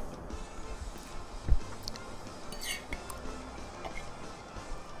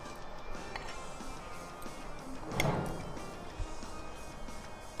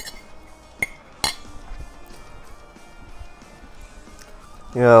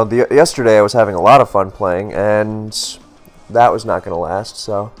 You know, yesterday I was having a lot of fun playing, and that was not going to last,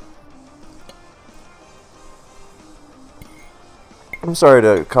 so... I'm sorry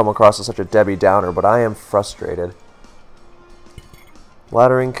to come across as such a Debbie Downer, but I am frustrated.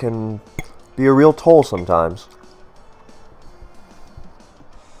 Laddering can be a real toll sometimes.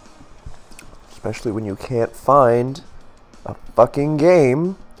 Especially when you can't find a fucking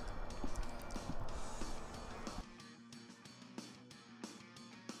game.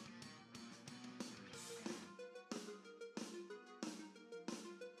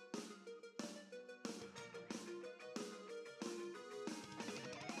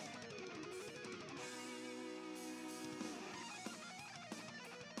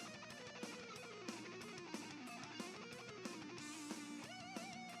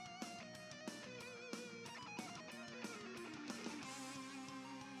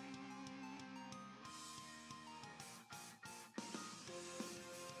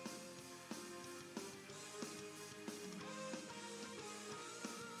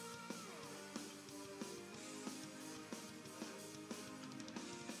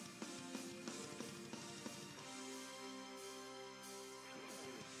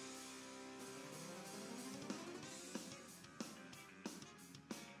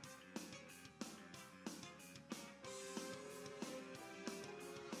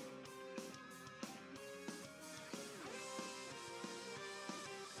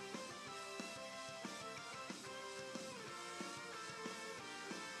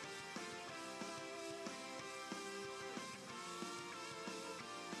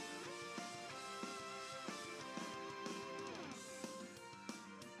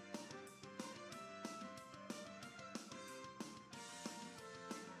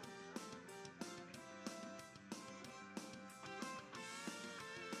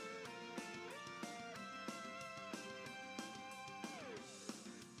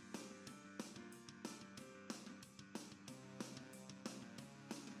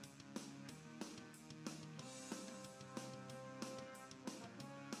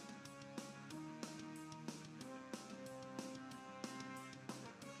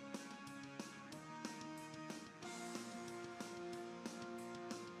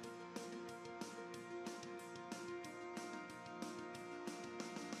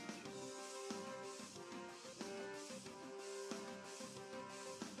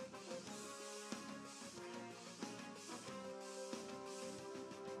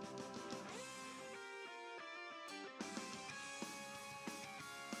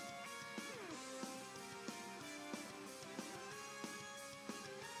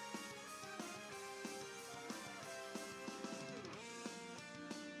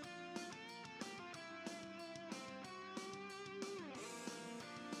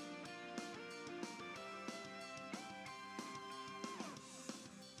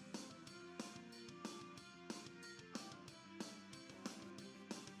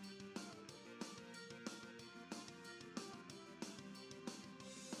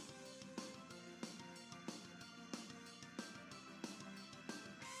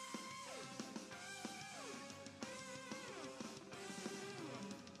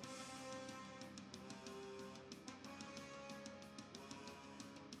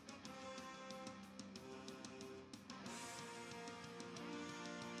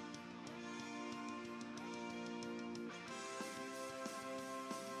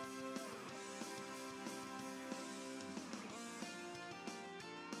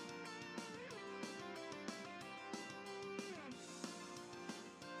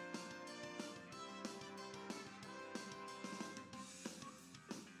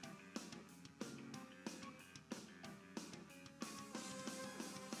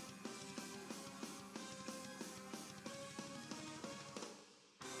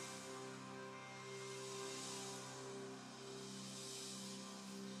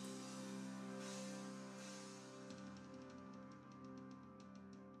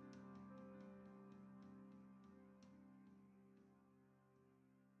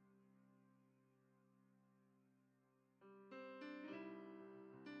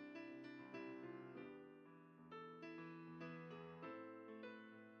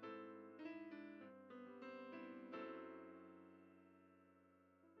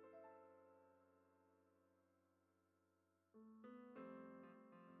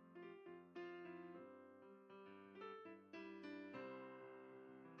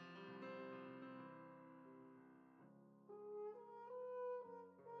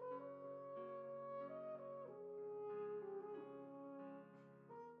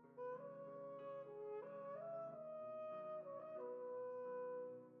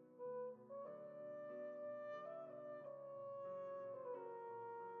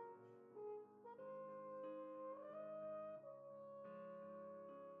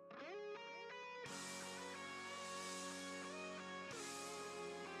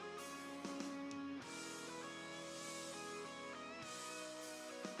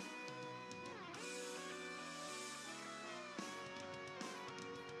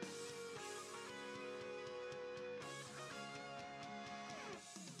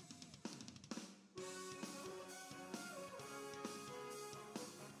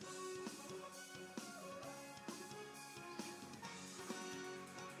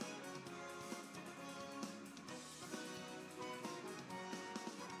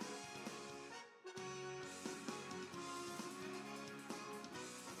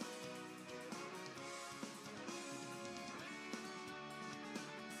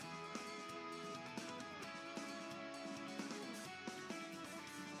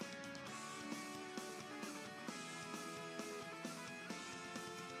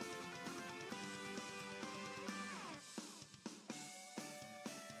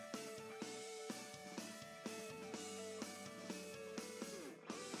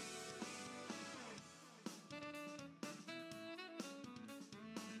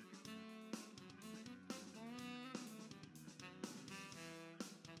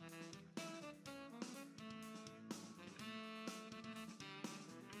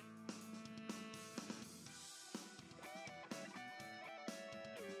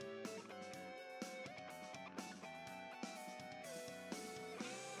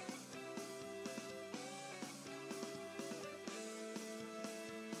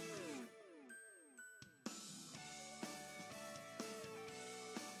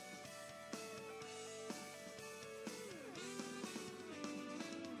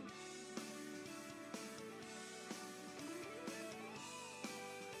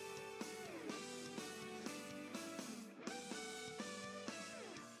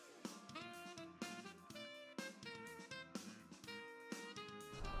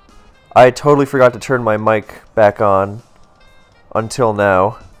 I totally forgot to turn my mic back on until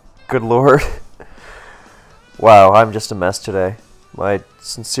now. Good lord. Wow, I'm just a mess today. My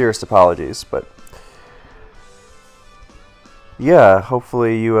sincerest apologies, but yeah,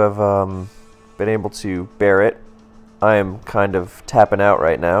 hopefully you have been able to bear it. I am kind of tapping out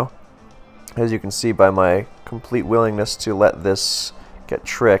right now, as you can see by my complete willingness to let this get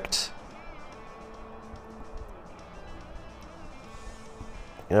tricked.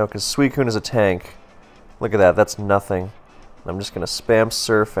 You know, because Suicune is a tank. Look at that, that's nothing. I'm just going to spam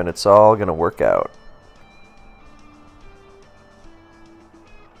surf and it's all going to work out.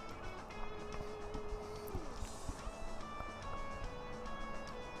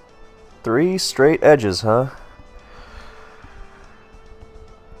 Three straight edges, huh?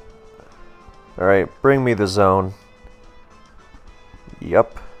 Alright, bring me the zone.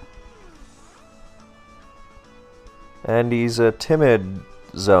 Yup. And he's a timid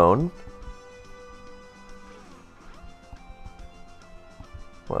zone.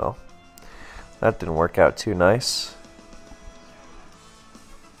 Well, that didn't work out too nice.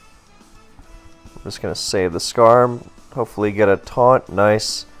 I'm just going to save the Scar, hopefully get a taunt.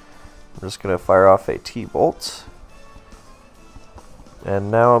 Nice. I'm just going to fire off a T-Bolt.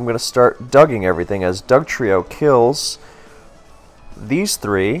 And now I'm going to start dugging everything as Dugtrio kills these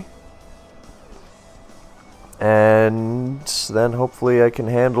three. And then hopefully I can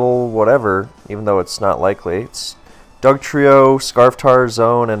handle whatever, even though it's not likely. It's Dugtrio, Scarftar,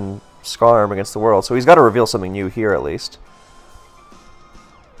 Zone, and Scarm against the world. So he's got to reveal something new here at least.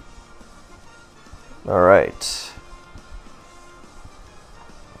 Alright.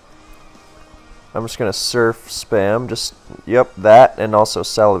 I'm just going to surf spam, just, yep, that, and also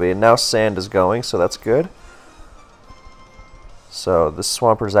Celebi. And now Sand is going, so that's good. So this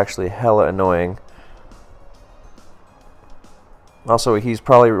Swampert is actually hella annoying. Also, he's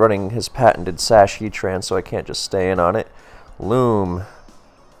probably running his patented Sash Heatran, so I can't just stay in on it. Loom.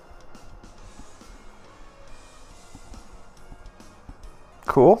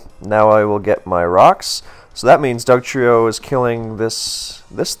 Cool. Now I will get my rocks. So that means Dugtrio is killing this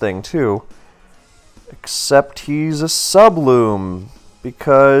thing, too. Except he's a Subloom,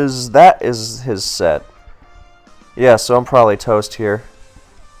 because that is his set. Yeah, so I'm probably toast here.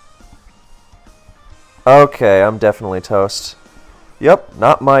 Okay, I'm definitely toast. Yep,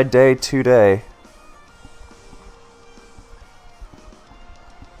 not my day today.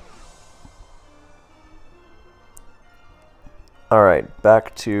 Alright,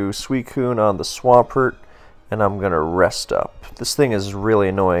 back to Suicune on the Swampert, and I'm gonna rest up. This thing is really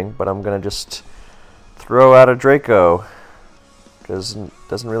annoying, but I'm gonna just throw out a Draco, because it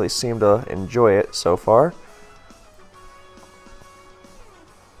doesn't really seem to enjoy it so far.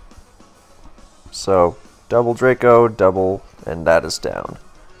 So, double Draco, double, and that is down.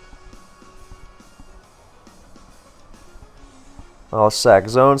 I'll sack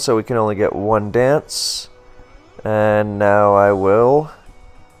Zone so we can only get one dance. And now I will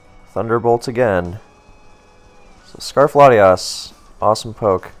Thunderbolt again. So Scarf Latias, awesome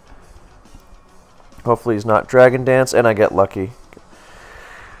poke. Hopefully he's not Dragon Dance, and I get lucky.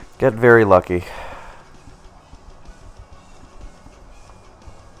 Get very lucky.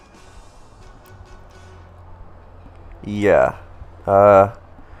 Yeah.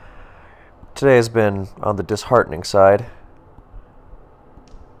 Today has been on the disheartening side.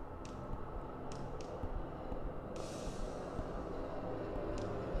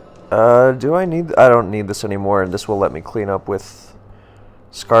 Do I need... I don't need this anymore, and this will let me clean up with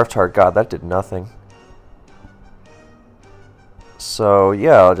Scarftar. God, that did nothing. So,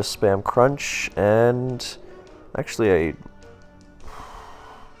 yeah, I'll just spam Crunch, and... Actually,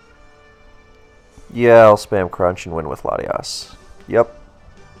 yeah, I'll spam Crunch and win with Latias. Yep.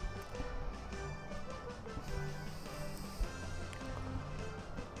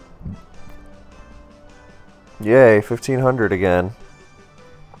 Yay, 1500 again.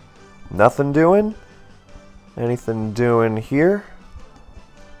 Nothing doing? Anything doing here?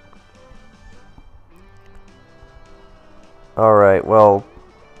 Alright, well,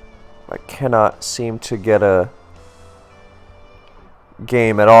 I cannot seem to get a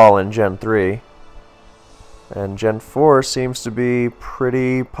game at all in Gen 3. And Gen 4 seems to be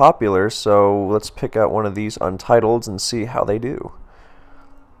pretty popular, so let's pick out one of these Untitles and see how they do.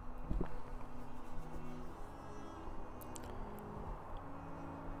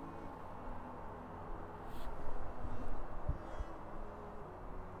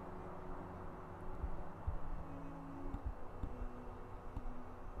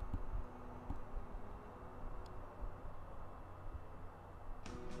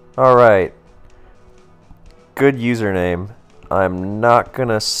 Alright. Good username. I'm not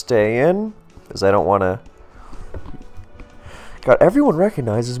gonna stay in, because I don't want to... God, everyone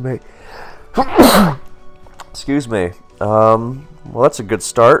recognizes me. Excuse me. Well, that's a good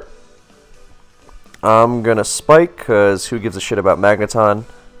start. I'm gonna spike, because who gives a shit about Magneton?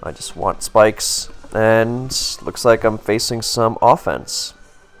 I just want spikes. And looks like I'm facing some offense.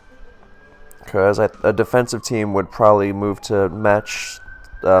 Because a defensive team would probably move to match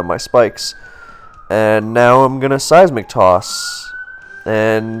my spikes. And now I'm gonna Seismic Toss.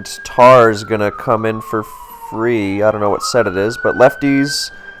 And Tar's gonna come in for free. I don't know what set it is, but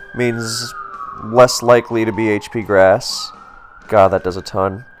lefties means less likely to be HP Grass. God, that does a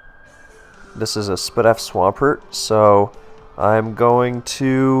ton. This is a Spit F Swampert, so I'm going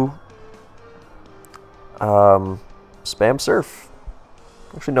to spam Surf.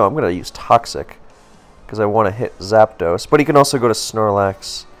 Actually, no, I'm going to use Toxic because I want to hit Zapdos, but he can also go to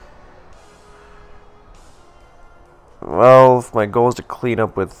Snorlax. Well, if my goal is to clean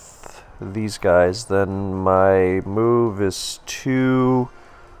up with these guys, then my move is too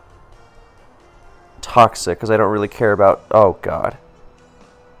Toxic because I don't really care about... Oh, God.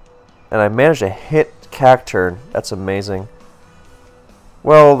 And I managed to hit Cacturne. That's amazing.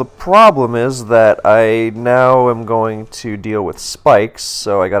 Well, the problem is that I now am going to deal with spikes,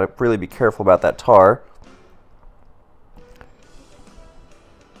 so I gotta really be careful about that Tar.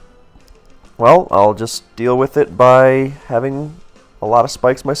 Well, I'll just deal with it by having a lot of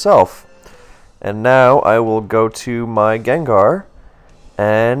spikes myself. And now I will go to my Gengar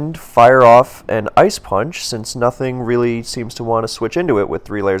and fire off an Ice Punch, since nothing really seems to want to switch into it with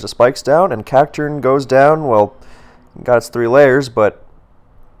 3 layers of spikes down, and Cacturne goes down. Well, got its 3 layers, but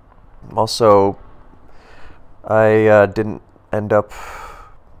also I didn't end up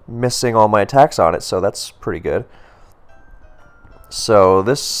missing all my attacks on it, so that's pretty good. So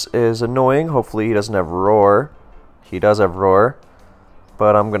this is annoying. Hopefully he doesn't have Roar. He does have Roar,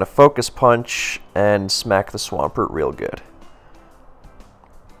 but I'm going to Focus Punch and smack the Swampert real good,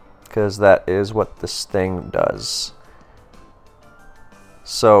 because that is what this thing does.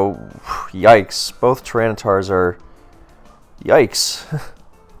 So, yikes. Both Tyranitars are... Yikes.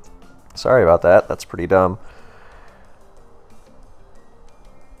 Sorry about that. That's pretty dumb.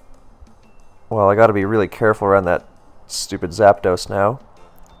 Well, I gotta be really careful around that stupid Zapdos now.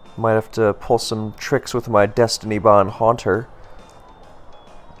 Might have to pull some tricks with my Destiny Bond Haunter,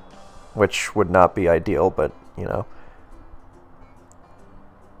 which would not be ideal, but, you know.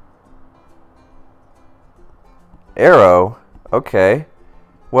 Arrow? Okay.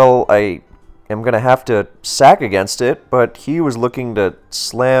 Well, I am going to have to sack against it, but he was looking to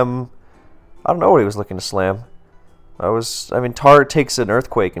slam... I don't know what he was looking to slam. I mean, Tar takes an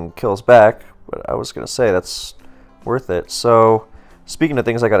Earthquake and kills back, but I was going to say that's worth it. So, speaking of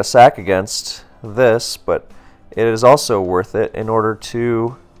things I got to sack against, this, but it is also worth it in order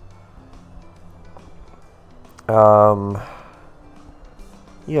to...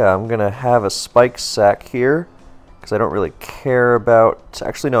 yeah, I'm going to have a Spike Sack here, because I don't really care about...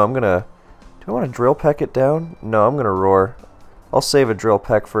 Actually, no, I'm going to... Do I want to Drill Peck it down? No, I'm going to Roar. I'll save a Drill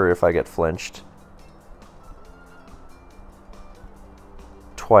Peck for if I get flinched.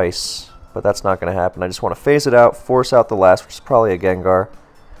 Twice, but that's not going to happen. I just want to phase it out, force out the last, which is probably a Gengar.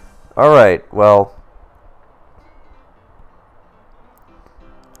 Alright, well...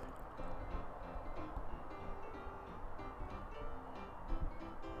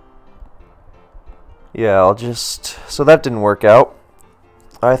 Yeah, I'll just... So that didn't work out.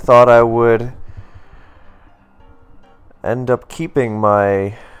 I thought I would end up keeping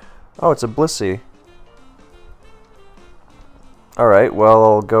my... Oh, it's a Blissey. Alright, well,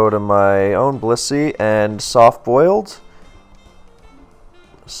 I'll go to my own Blissey and Soft Boiled.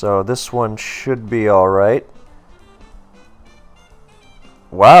 So this one should be alright.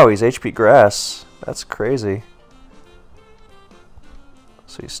 Wow, he's HP Grass. That's crazy.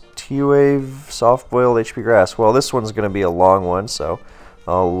 So he's T-Wave, Soft Boiled, HP Grass. Well, this one's going to be a long one, so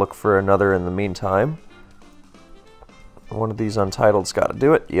I'll look for another in the meantime. One of these Untitled's got to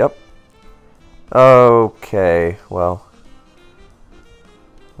do it. Yep. Okay, well,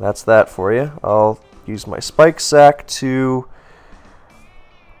 that's that for you. I'll use my Spike Sack to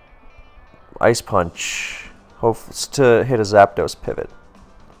Ice Punch, hopefully to hit a Zapdos pivot.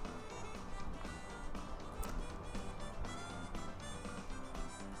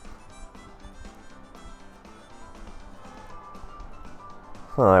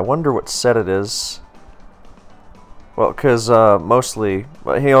 Huh, I wonder what set it is. Well, because mostly...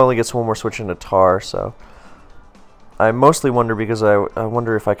 He only gets one more switch into Tar, so... I mostly wonder because I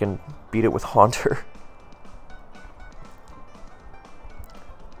wonder if I can beat it with Haunter.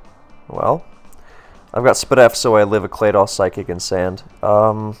 Well, I've got Spit F, so I live a Claydol, Psychic, and Sand.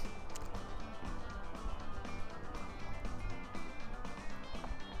 Alright,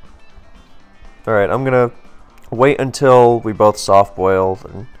 I'm gonna wait until we both soft boil,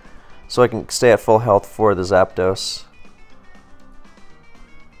 and so I can stay at full health for the Zapdos.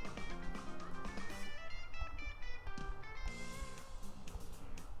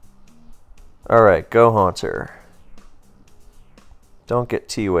 Alright, go Haunter. Don't get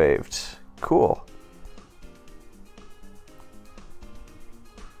T-waved. Cool.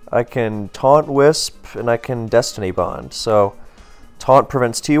 I can Taunt Wisp, and I can Destiny Bond. So, Taunt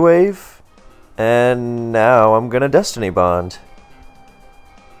prevents T-wave, and now I'm gonna Destiny Bond.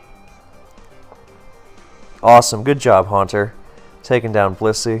 Awesome, good job, Haunter. Taking down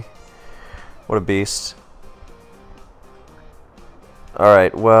Blissey. What a beast.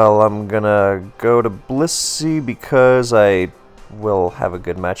 Alright, well, I'm gonna go to Blissey because I will have a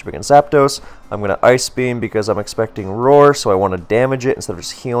good matchup against Zapdos. I'm gonna Ice Beam because I'm expecting Roar, so I want to damage it instead of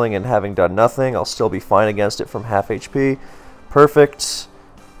just healing and having done nothing. I'll still be fine against it from half HP. Perfect.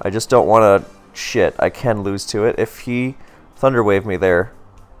 I just don't want to... Shit, I can lose to it. If he Thunder Waved me there,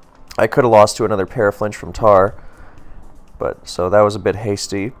 I could have lost to another Paraflinch from Tar. But so that was a bit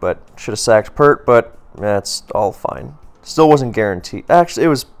hasty, but should have sacked Pert, but that's all fine. Still wasn't guaranteed. Actually,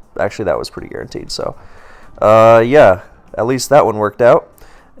 that was pretty guaranteed, so yeah, at least that one worked out.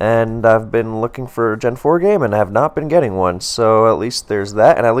 And I've been looking for a Gen 4 game and have not been getting one, so at least there's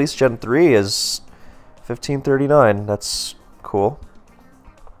that, and at least Gen 3 is 1539. That's cool.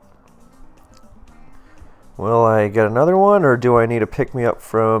 Will I get another one, or do I need to pick me up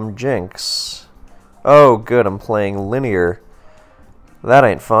from Jinx? Oh, good, I'm playing linear. That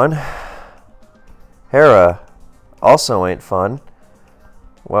ain't fun. Hera also ain't fun.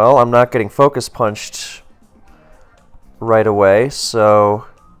 Well, I'm not getting Focus Punched right away, so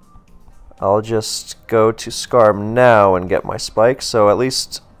I'll just go to Scarm now and get my spike. So at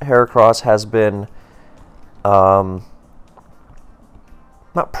least Heracross has been not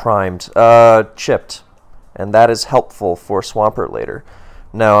primed, chipped, and that is helpful for Swampert later.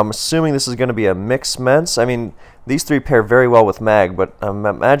 Now I'm assuming this is going to be a mix Mence. I mean, these three pair very well with Mag, but I'm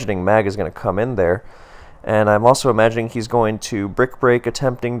imagining Mag is going to come in there. And I'm also imagining he's going to Brick Break,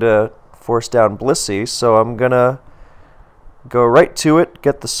 attempting to force down Blissey, so I'm going to go right to it,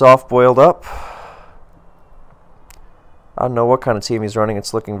 get the soft boiled up. I don't know what kind of team he's running.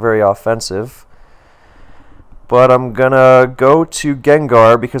 It's looking very offensive. But I'm going to go to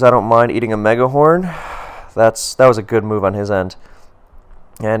Gengar because I don't mind eating a Mega Horn. That was a good move on his end.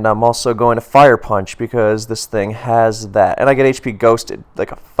 And I'm also going to Fire Punch because this thing has that. And I get HP ghosted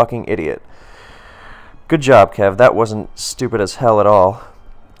like a fucking idiot. Good job, Kev. That wasn't stupid as hell at all.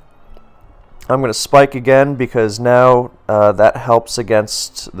 I'm going to Spike again because now that helps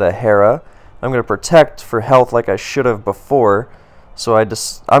against the Hera. I'm going to Protect for health like I should have before. So I'm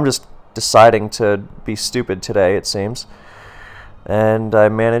just deciding to be stupid today, it seems. And I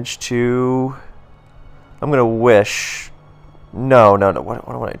managed to... I'm going to Wish. No. What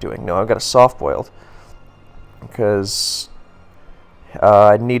am I doing? No, I've got a Soft Boiled. Because...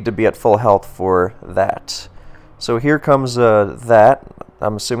 I need to be at full health for that. So here comes that.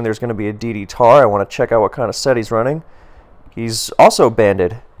 I'm assuming there's going to be a DD Tar. I want to check out what kind of set he's running. He's also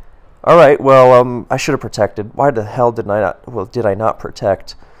banded. Alright, well, I should have protected. Why the hell did I not... Well, did I not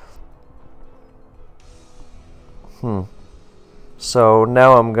protect? So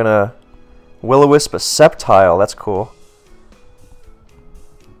now I'm going to Will-O-Wisp a Sceptile. That's cool.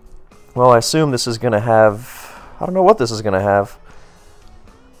 Well, I assume this is going to have... I don't know what this is going to have.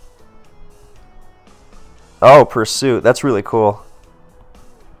 Oh, Pursuit. That's really cool.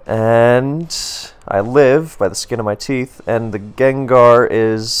 And I live by the skin of my teeth, and the Gengar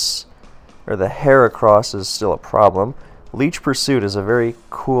is... or the Heracross is still a problem. Leech Pursuit is a very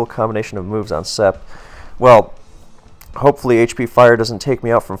cool combination of moves on Sep. Well, hopefully HP Fire doesn't take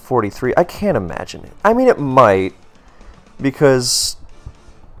me out from 43. I can't imagine it. I mean, it might, because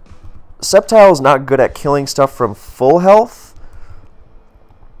Sceptile is not good at killing stuff from full health,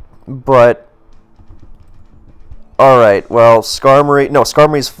 but... Alright, well,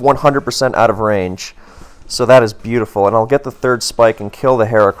 Skarmory's 100% out of range, so that is beautiful, and I'll get the third spike and kill the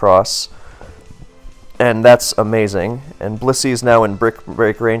Heracross, and that's amazing. And Blissey is now in Brick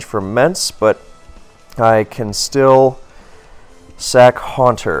Break range for Mence, but I can still sack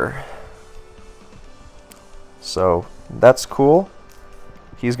Haunter. So, that's cool.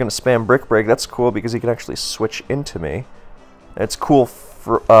 He's going to spam Brick Break. That's cool because he can actually switch into me. It's cool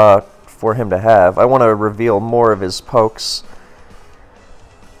for him to have. I want to reveal more of his pokes.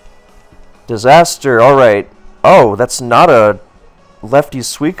 Disaster, alright. Oh, that's not a Lefty's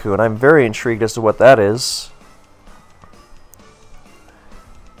Suicune. I'm very intrigued as to what that is.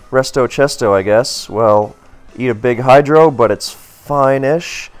 Resto Chesto, I guess. Well, eat a big Hydro, but it's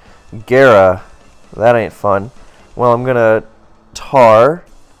fine-ish. Gara. That ain't fun. Well, I'm gonna Tar.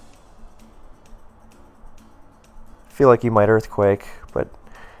 I feel like he might Earthquake, but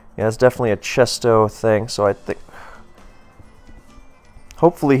yeah, it's definitely a Chesto thing, so I think...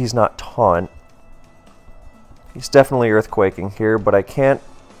 Hopefully he's not Taunt. He's definitely Earthquaking here, but I can't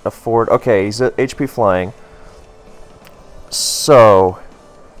afford... Okay, he's at HP Flying. So...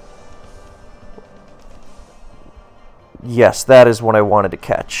 Yes, that is what I wanted to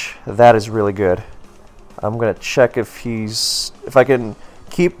catch. That is really good. I'm going to check if he's... If I can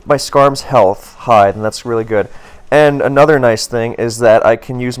keep my Skarm's health high, then that's really good. And another nice thing is that I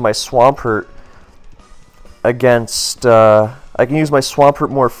can use my Swampert against... I can use my Swampert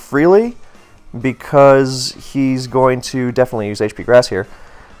more freely because he's going to definitely use HP Grass here.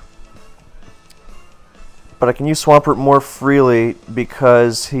 But I can use Swampert more freely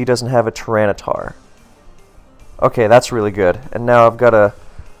because he doesn't have a Tyranitar. Okay, that's really good. And now I've got a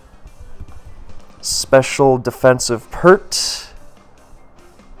special defensive Pert.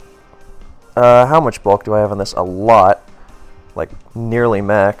 How much bulk do I have on this? A lot. Like, nearly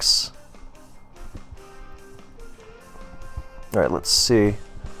max. Alright, let's see.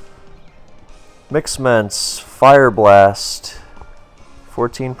 Mixments, Fire Blast,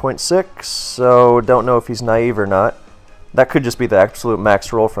 14.6, so don't know if he's naive or not. That could just be the absolute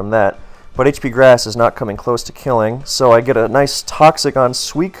max roll from that. But HP Grass is not coming close to killing, so I get a nice Toxic on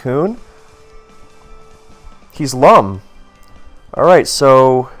Suicune. He's Lum. Alright,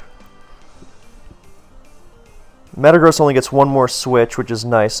 so... Metagross only gets one more switch, which is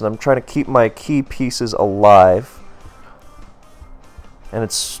nice, and I'm trying to keep my key pieces alive. And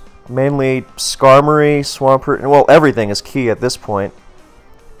it's mainly Skarmory, Swampert, and well, everything is key at this point.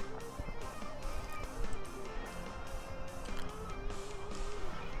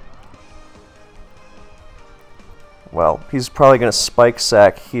 Well, he's probably going to Spike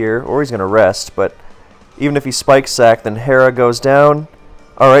Sack here, or he's going to rest, but even if he Spike Sack, then Hera goes down.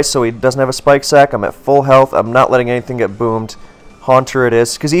 Alright, so he doesn't have a Spike Sack, I'm at full health, I'm not letting anything get boomed. Haunter it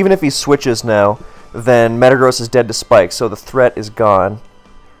is, because even if he switches now, then Metagross is dead to Spike, so the threat is gone.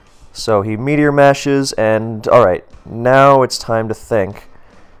 So he Meteor Mashes, and alright, now it's time to think.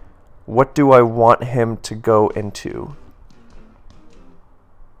 What do I want him to go into?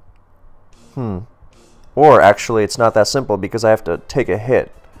 Or actually, it's not that simple because I have to take a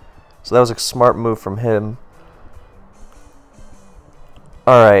hit. So that was a smart move from him.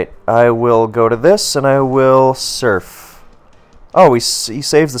 Alright, I will go to this, and I will Surf. Oh, he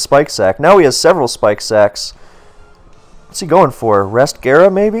saves the Spike Sack. Now he has several Spike Sacks. What's he going for? Rest Gara,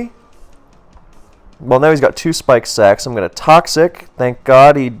 maybe? Well, now he's got 2 Spike Sacks. I'm going to Toxic. Thank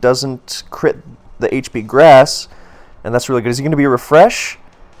God he doesn't crit the HP Grass. And that's really good. Is he going to be a Refresh?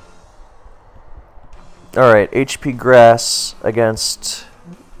 Alright, HP Grass against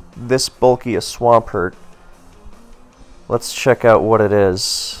this bulky a Swampert. Let's check out what it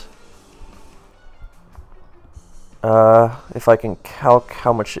is. If I can calc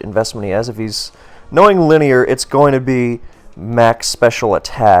how much investment he has. If he's... Knowing linear, it's going to be max special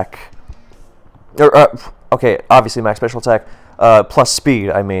attack. Okay, obviously max special attack. Plus speed,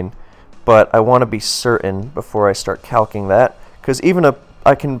 I mean. But I want to be certain before I start calcing that. Because even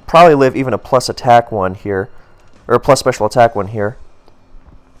I can probably live even a plus attack one here. Or a plus special attack one here.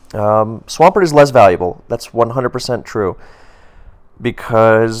 Swampert is less valuable. That's 100% true.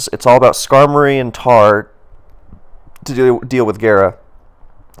 Because it's all about Skarmory and Tar to deal with Gara.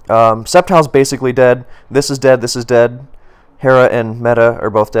 Sceptile's basically dead. This is dead. This is dead. Hera and Meta are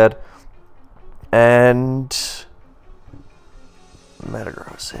both dead. And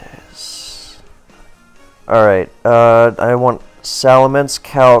Metagross is... Alright, I want Salamence,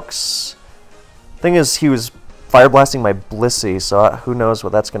 Calx. Thing is, he was Fire Blasting my Blissey, so who knows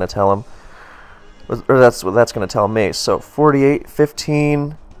what that's going to tell him. Or that's what that's going to tell me. So, 48,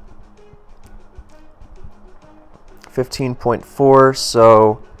 15... 15.4,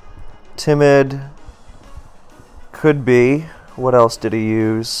 so Timid could be. What else did he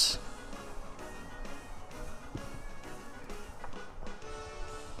use?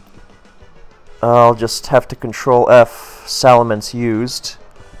 I'll just have to Control F. Salamence used.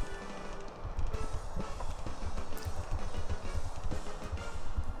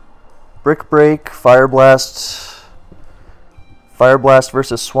 Brick Break, Fire Blast. Fire Blast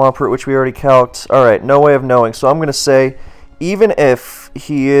versus Swampert, which we already calced. Alright, no way of knowing. So I'm going to say, even if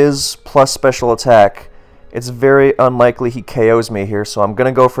he is plus special attack, it's very unlikely he KOs me here, so I'm going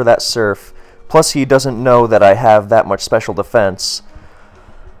to go for that Surf. Plus, he doesn't know that I have that much special defense.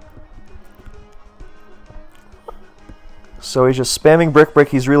 So he's just spamming Brick Break.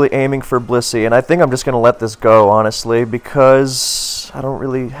 He's really aiming for Blissey, and I think I'm just going to let this go, honestly, because I don't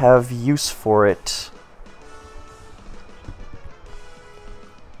really have use for it.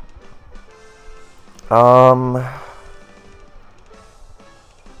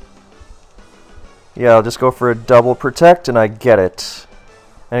 Yeah, I'll just go for a double protect, and I get it.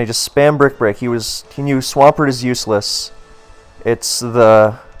 And he just spammed Brick Break. He knew Swampert is useless. It's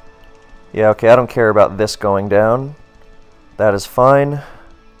the... Yeah, okay, I don't care about this going down. That is fine.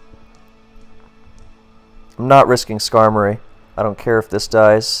 I'm not risking Skarmory. I don't care if this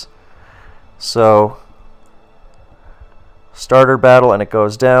dies. So... Starter battle, and it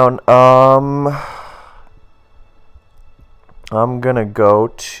goes down. I'm gonna go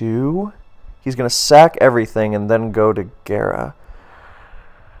to... He's gonna sack everything and then go to Gara.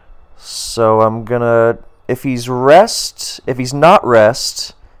 So I'm gonna... If he's not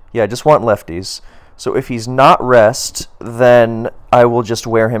rest... Yeah, I just want lefties. So if he's not rest, then I will just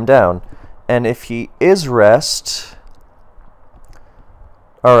wear him down. And if he is rest...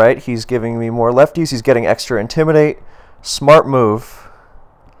 Alright, he's giving me more lefties. He's getting extra Intimidate. Smart move.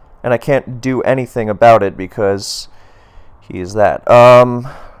 And I can't do anything about it because he is that.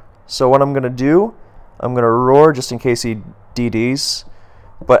 So what I'm going to do, I'm going to Roar just in case he DDs.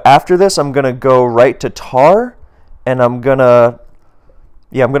 But after this, I'm going to go right to Tar. And I'm going to...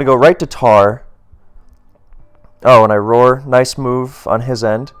 Yeah, I'm going to go right to Tar. Oh, and I Roar. Nice move on his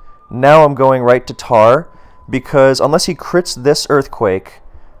end. Now I'm going right to Tar. Because unless he crits this Earthquake...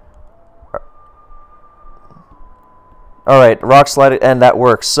 Alright, Rock Slide it, and that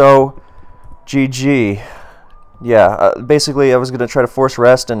works. So, GG. Yeah, basically I was going to try to force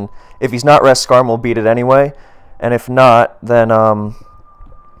rest, and if he's not rest, Skarm will beat it anyway. And if not, then, and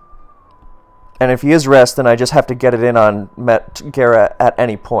if he is rest, then I just have to get it in on Gara at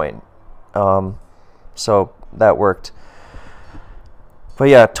any point. So, that worked. But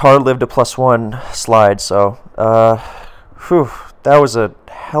yeah, Tar lived a +1 slide, so, whew, that was a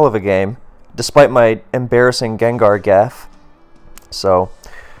hell of a game, despite my embarrassing Gengar gaffe. So,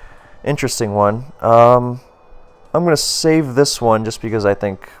 interesting one. I'm going to save this one just because I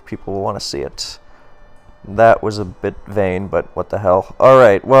think people will want to see it. That was a bit vain, but what the hell.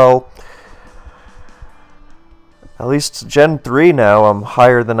 Alright, well, at least Gen 3 now, I'm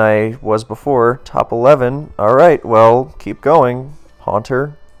higher than I was before. Top 11. Alright, well, keep going.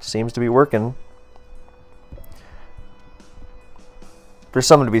 Haunter seems to be working. There's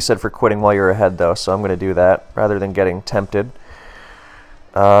something to be said for quitting while you're ahead, though, so I'm going to do that rather than getting tempted.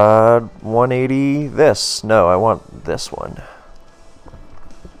 180 this. No, I want this one.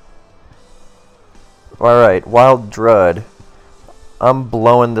 Alright, Wild Drud. I'm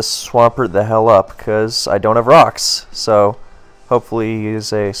blowing this Swampert the hell up because I don't have rocks. So, hopefully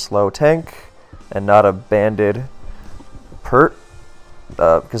he's a slow tank and not a banded Pert.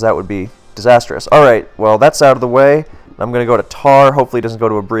 Because that would be disastrous. Alright, well, that's out of the way. I'm going to go to Tar. Hopefully it doesn't go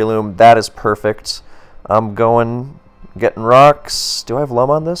to a Breloom. That is perfect. I'm getting rocks. Do I have Loam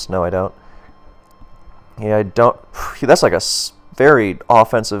on this? No, I don't. Yeah, I don't. That's like a very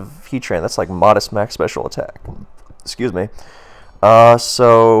offensive Heatran. That's like modest max special attack. Excuse me.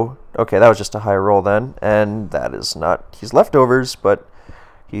 So, okay, that was just a high roll then. And that is not... He's leftovers, but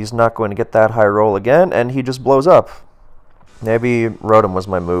he's not going to get that high roll again. And he just blows up. Maybe Rotom was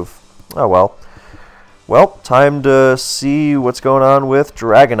my move. Oh, well. Well, time to see what's going on with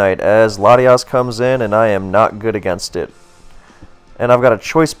Dragonite as Latias comes in, and I am not good against it. And I've got a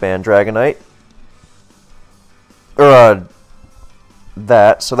Choice Band Dragonite. Or,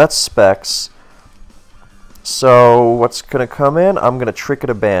 that. So that's Specs. So, what's going to come in? I'm going to Trick It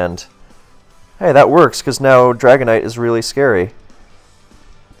a Band. Hey, that works, because now Dragonite is really scary.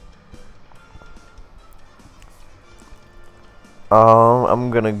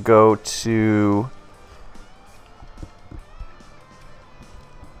 I'm going to go to...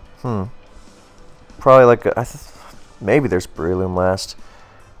 Probably like a... maybe there's Breloom last.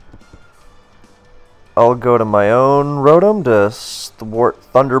 I'll go to my own Rotom to thwart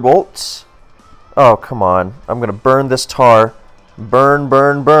Thunderbolts. Oh, come on. I'm going to burn this Tar. Burn,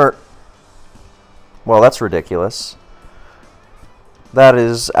 burn, burn. Well, that's ridiculous. That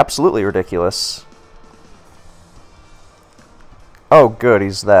is absolutely ridiculous. Oh, good,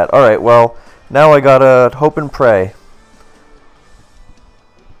 he's that. Alright, well, now I gotta hope and pray.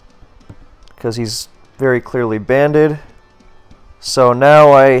 Because he's very clearly banded. So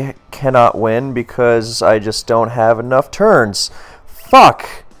now I cannot win because I just don't have enough turns.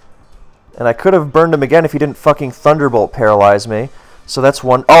 Fuck! And I could have burned him again if he didn't fucking Thunderbolt paralyze me. So that's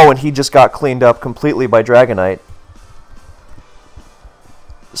one. Oh, and he just got cleaned up completely by Dragonite.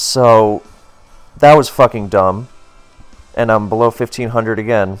 So, that was fucking dumb. And I'm below 1500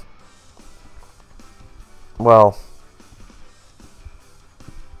 again. Well...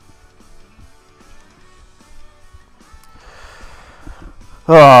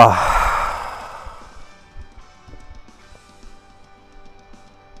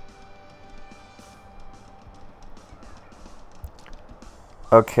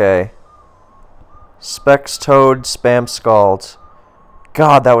 Okay. Specs Toad, Spam Scald.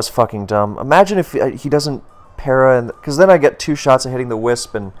 God, that was fucking dumb. Imagine if he doesn't para, and because then I get 2 shots of hitting the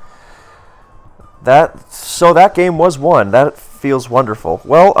Wisp, and so that game was won. That feels wonderful.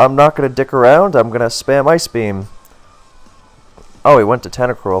 Well, I'm not gonna dick around. I'm gonna spam Ice Beam. Oh, he went to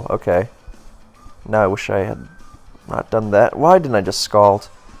Tentacruel. Okay. Now I wish I had not done that. Why didn't I just Scald?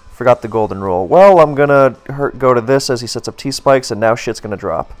 Forgot the golden rule. Well, I'm gonna go to this as he sets up T-Spikes, and now shit's gonna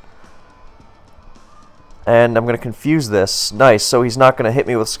drop. And I'm gonna confuse this. Nice, so he's not gonna hit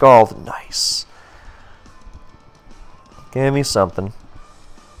me with Scald. Nice. Give me something.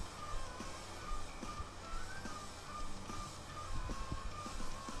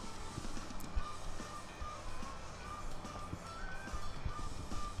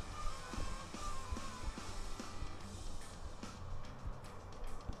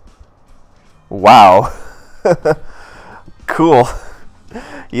 Wow. Cool.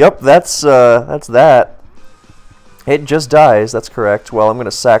 Yep, that's that. It just dies, that's correct. Well, I'm going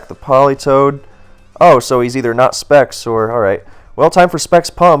to sack the Politoed. Oh, so he's either not Specs or... Alright. Well, time for Specs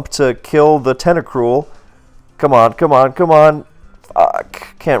Pump to kill the Tentacruel. Come on, come on, come on.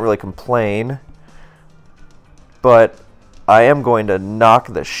 Fuck. Can't really complain. But I am going to knock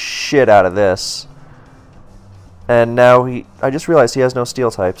the shit out of this. And now I just realized he has no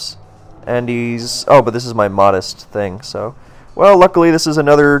Steel types. And he's... Oh, but this is my modest thing, so... Well, luckily this is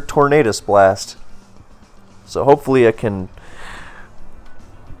another Tornadus Blast. So hopefully I can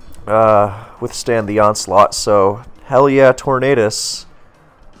withstand the onslaught. So, hell yeah, Tornadus.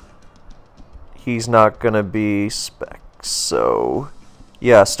 He's not gonna be Specs, so...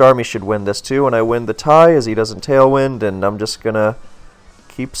 Yeah, Starmie should win this too, and I win the tie as he doesn't Tailwind, and I'm just gonna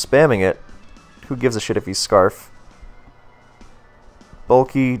keep spamming it. Who gives a shit if he's Scarf?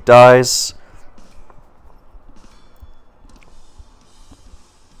 Bulky dies.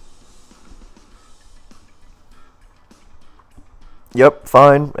 Yep,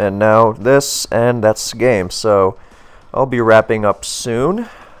 fine. And now this, and that's the game. So I'll be wrapping up soon.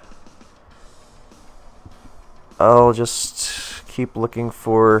 I'll just keep looking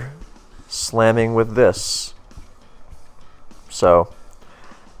for slamming with this. So,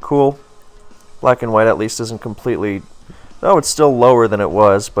 cool. Black and white at least isn't completely... No, it's still lower than it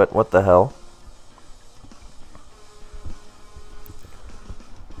was, but what the hell.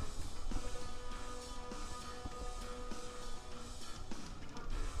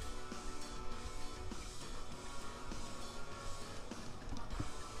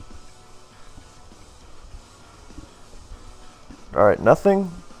 Alright,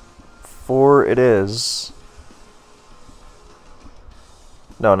 nothing. 4 it is.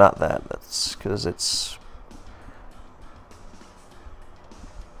 No, not that. That's because it's...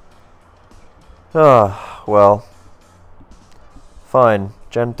 Ah, well. Fine.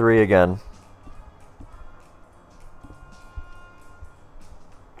 Gen 3 again.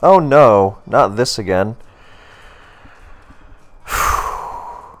 Oh no, not this again.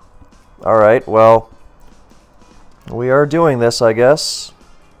 Alright, well. We are doing this, I guess.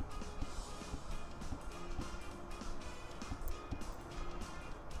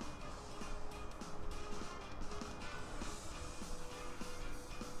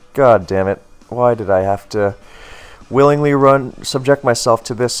 God damn it. Why did I have to willingly subject myself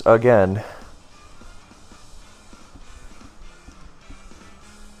to this again?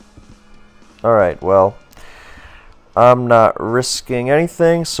 Alright, well, I'm not risking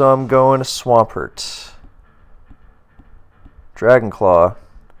anything, so I'm going to Swampert. Dragon Claw.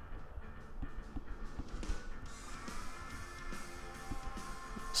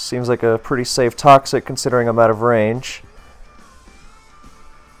 Seems like a pretty safe Toxic considering I'm out of range.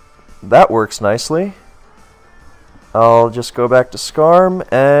 That works nicely. I'll just go back to Scarm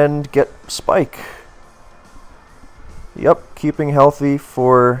and get Spike. Yep, keeping healthy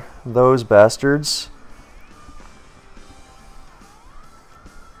for those bastards.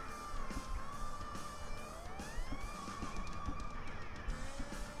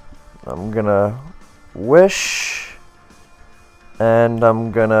 I'm gonna wish, and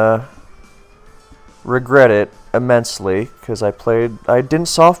I'm gonna regret it immensely because I didn't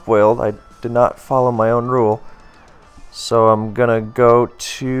soft boil. I did not follow my own rule. So I'm gonna go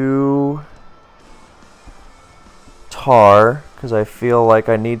to Tar because I feel like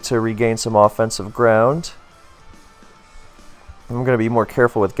I need to regain some offensive ground. I'm going to be more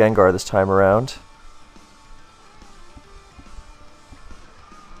careful with Gengar this time around.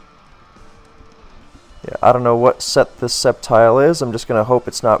 Yeah, I don't know what set this Sceptile is. I'm just going to hope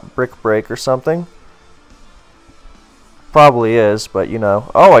it's not Brick Break or something. Probably is, but you know.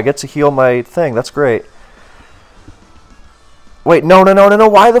 Oh, I get to heal my thing. That's great. Wait, no.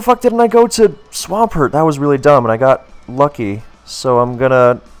 Why the fuck didn't I go to Swampert? That was really dumb, and I got lucky. So I'm going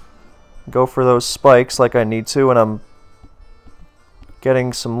to go for those spikes like I need to, and I'm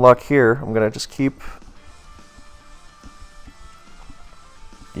getting some luck here. I'm going to just keep...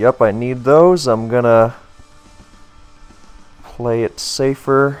 Yep, I need those. I'm going to play it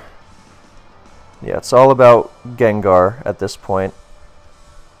safer. Yeah, it's all about Gengar at this point.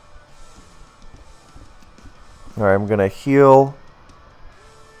 Alright, I'm going to heal.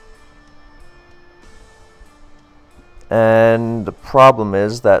 And the problem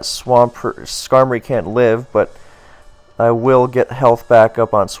is that Skarmory can't live, but I will get health back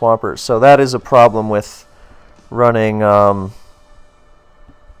up on Swampert. So that is a problem with running,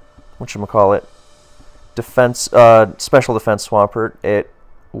 whatchamacallit, defense, special defense Swampert.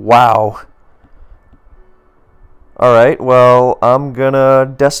 Wow. Alright, well, I'm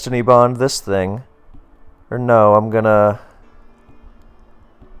gonna Destiny Bond this thing. Or no, I'm gonna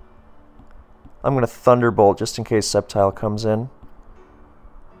Thunderbolt just in case Sceptile comes in.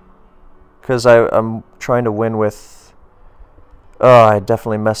 Because I'm trying to win with... Oh, I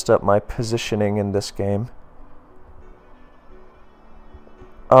definitely messed up my positioning in this game.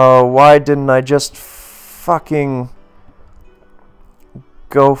 Oh, why didn't I just fucking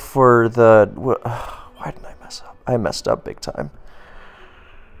go for the... Why didn't I mess up? I messed up big time.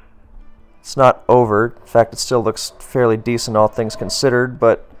 It's not over. In fact, it still looks fairly decent, all things considered,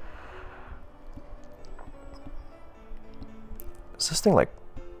 but... Is this thing like...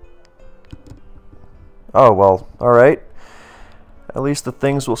 Oh, well, alright. At least the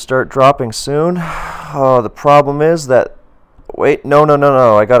things will start dropping soon. Oh, the problem is that... Wait, no.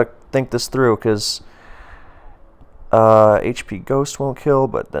 I gotta think this through, because... HP Ghost won't kill,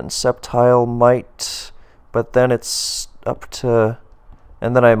 but then Sceptile might... But then it's up to...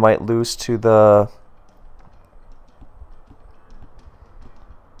 And then I might lose to the...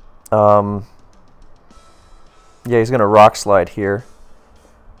 Yeah, he's gonna Rock Slide here.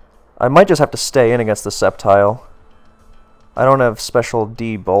 I might just have to stay in against the Sceptile. I don't have special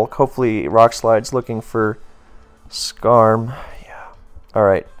D bulk. Hopefully Rock Slide's looking for Skarm. Yeah.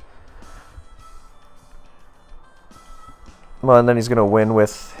 Alright. Well, and then he's gonna win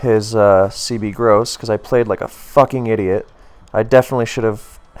with his CB Gross, because I played like a fucking idiot. I definitely should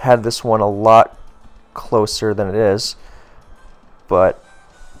have had this one a lot closer than it is. But...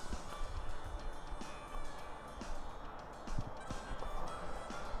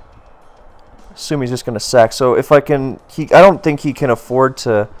 assume he's just going to sack. So if I can... I don't think he can afford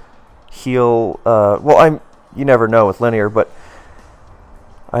to heal... well, you never know with linear, but...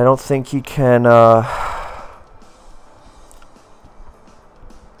 I don't think he can... yeah,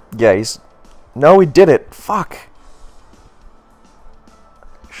 he's... No, he did it! Fuck!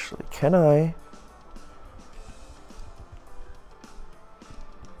 Actually, can I...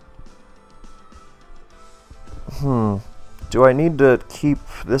 Do I need to keep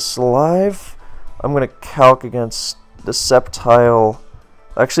this alive? I'm going to calc against the Sceptile.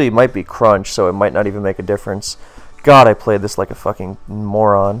 Actually, it might be Crunch, so it might not even make a difference. God, I played this like a fucking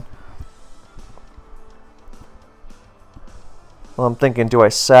moron. Well, I'm thinking, do I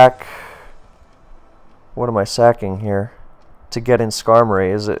sack... What am I sacking here? To get in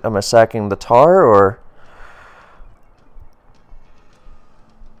Skarmory, am I sacking the Tar, or...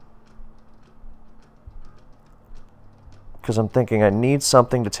 Because I'm thinking I need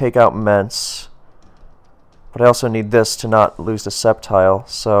something to take out Mence. But I also need this to not lose the Sceptile,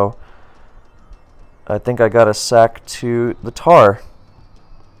 so... I think I gotta sack to the Tar.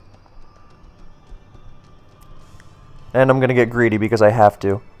 And I'm gonna get greedy because I have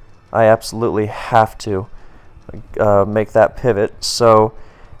to. I absolutely have to make that pivot. So,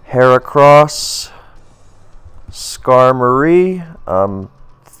 Heracross, Skarmory,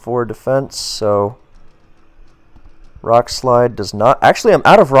 4 defense, so... Rock Slide does not... Actually, I'm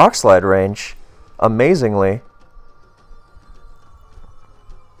out of Rock Slide range. Amazingly.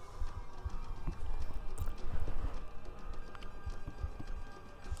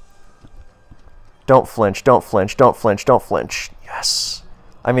 Don't flinch, don't flinch, don't flinch, don't flinch. Yes.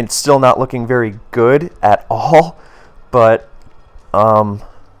 I mean, it's still not looking very good at all, but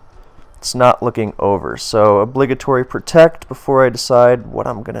it's not looking over. So, obligatory protect before I decide what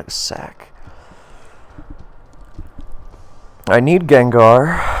I'm going to sack. I need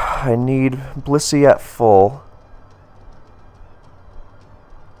Gengar. I need Blissey at full.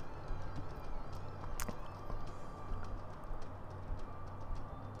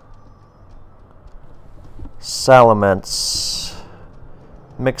 Salamence.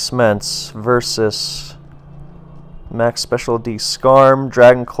 Mixments versus Max Special D Scarm.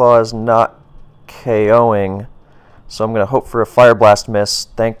 Dragon Claw is not KOing, so I'm going to hope for a Fire Blast miss.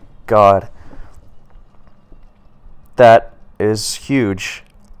 Thank God. That is huge.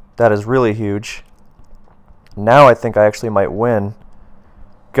 That is really huge. Now I think I actually might win.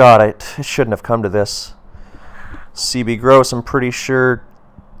 God, it shouldn't have come to this. CB Gross, I'm pretty sure,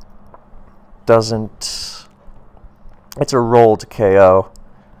 doesn't... It's a roll to KO.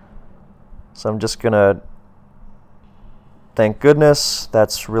 So I'm just going to... Thank goodness.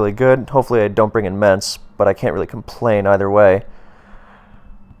 That's really good. Hopefully I don't bring in Ments, but I can't really complain either way.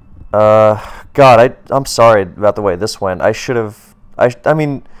 God, I'm sorry about the way this went. I should have... I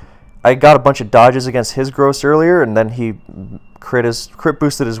mean, I got a bunch of dodges against his Gross earlier, and then he crit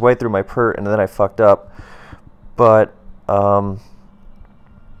boosted his way through my pert, and then I fucked up. But,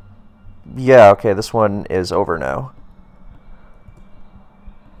 yeah, okay, this one is over now.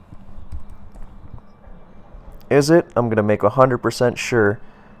 Is it? I'm going to make 100% sure.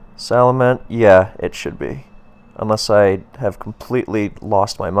 Salamence? Yeah, it should be. Unless I have completely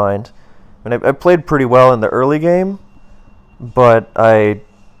lost my mind. I mean, I played pretty well in the early game, but I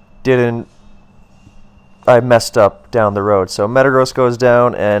messed up down the road. So Metagross goes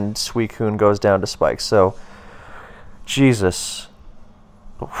down, and Suicune goes down to Spike. So, Jesus.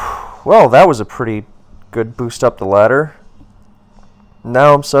 Well, that was a pretty good boost up the ladder.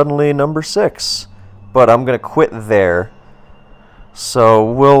 Now I'm suddenly number 6. But I'm going to quit there. So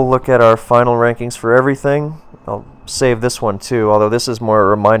we'll look at our final rankings for everything. I'll save this one too, although this is more a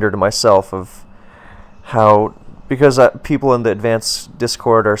reminder to myself of how, because people in the advanced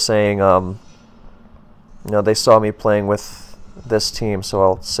Discord are saying, you know, they saw me playing with this team, so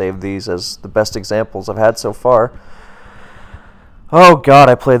I'll save these as the best examples I've had so far. Oh god,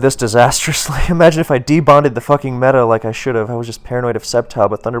 I played this disastrously. Imagine if I debonded the fucking meta like I should have. I was just paranoid of Sceptile,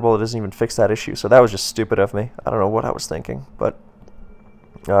 but Thunderbolt doesn't even fix that issue, so that was just stupid of me. I don't know what I was thinking, but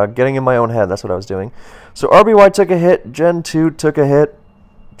getting in my own head, that's what I was doing. So RBY took a hit, Gen 2 took a hit,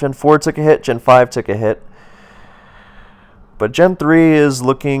 Gen 4 took a hit, Gen 5 took a hit. But Gen 3 is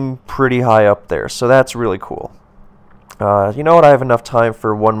looking pretty high up there, so that's really cool. You know what, I have enough time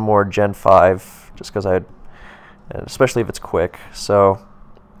for one more Gen 5, just because especially if it's quick. So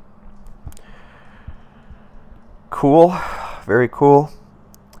cool, very cool.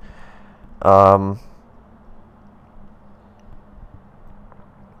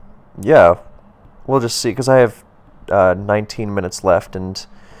 Yeah, we'll just see, because I have 19 minutes left, and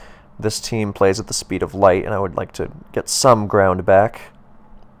this team plays at the speed of light, and I would like to get some ground back.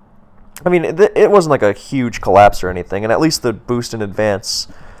 I mean, it wasn't like a huge collapse or anything, and at least the boost in advance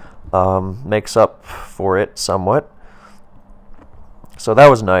makes up for it somewhat. So that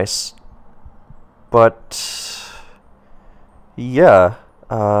was nice. But yeah,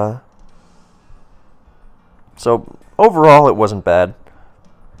 so overall it wasn't bad.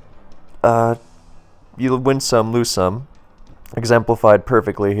 You win some, lose some. Exemplified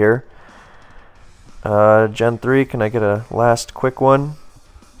perfectly here. Gen 3, can I get a last quick one?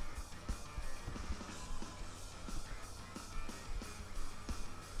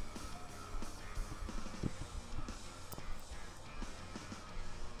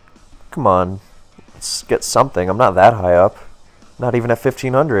 Come on, let's get something. I'm not that high up. Not even at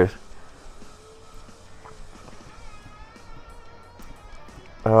 1500.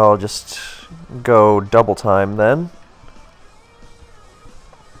 I'll just go double time then.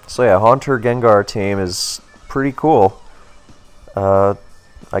 So yeah, Haunter Gengar team is pretty cool. I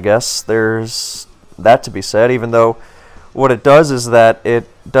guess there's that to be said, even though what it does is that it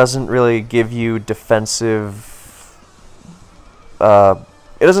doesn't really give you defensive...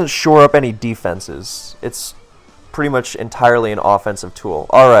 it doesn't shore up any defenses. It's pretty much entirely an offensive tool.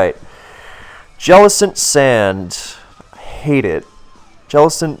 Alright. Jellicent Sand. Hate it.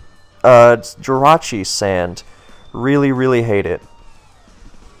 Jellicent... Jirachi Sand. Really, really hate it.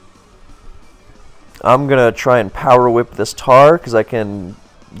 I'm gonna try and Power Whip this Tar, because I can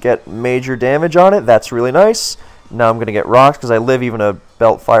get major damage on it. That's really nice. Now I'm gonna get rocked, because I live even a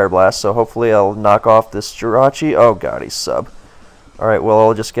Belt Fire Blast, so hopefully I'll knock off this Jirachi. Oh god, he's sub. Alright, well,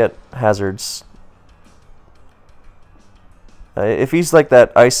 I'll just get hazards. If he's like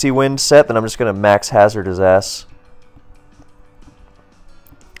that Icy Wind set, then I'm just going to max hazard his ass.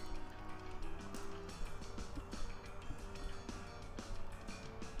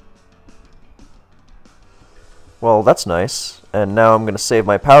 Well, that's nice. And now I'm going to save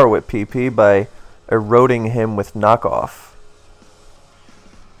my Power Whip PP by eroding him with Knockoff.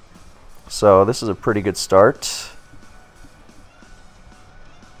 So this is a pretty good start.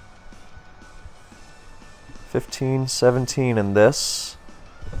 15, 17 in this.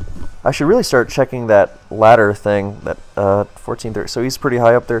 I should really start checking that ladder thing, that 14, 30. So he's pretty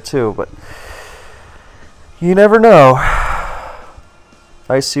high up there too, but you never know.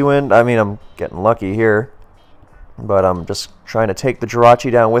 Icy Wind, I mean, I'm getting lucky here, but I'm just trying to take the Jirachi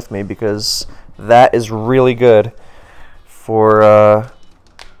down with me because that is really good for,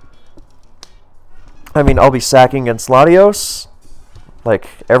 I mean, I'll be sacking against Latios, like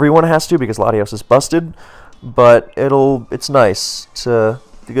everyone has to because Latios is busted, but it's nice to,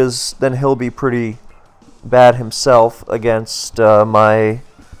 because then he'll be pretty bad himself against my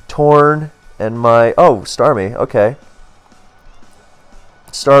Torn and my, oh, Starmie, okay.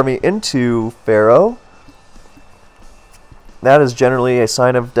 Starmie into Pharaoh. That is generally a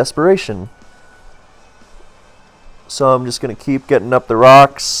sign of desperation. So I'm just going to keep getting up the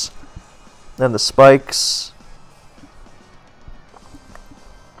rocks and the spikes,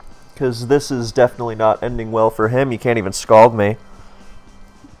 because this is definitely not ending well for him. He can't even scald me.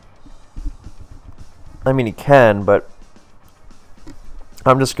 I mean, he can, but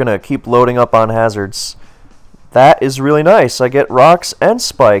I'm just going to keep loading up on hazards. That is really nice. I get rocks and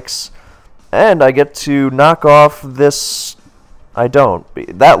spikes, and I get to knock off this. I don't.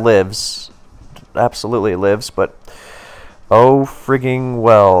 That lives. Absolutely lives, but oh frigging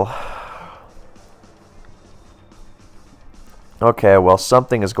well. Okay, well,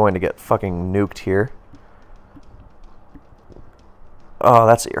 something is going to get fucking nuked here. Oh,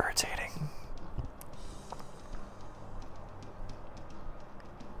 that's irritating.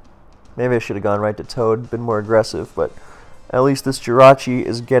 Maybe I should have gone right to Toad, been more aggressive, but at least this Jirachi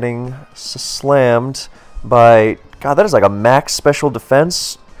is getting slammed by... God, that is like a max special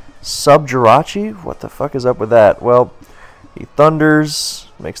defense sub-Jirachi? What the fuck is up with that? Well, he thunders,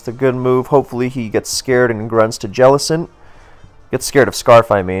 makes the good move. Hopefully he gets scared and grunts to Jellicent. Gets scared of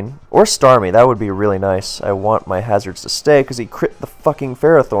Scarf, I mean. Or Starmie, that would be really nice. I want my hazards to stay, because he crit the fucking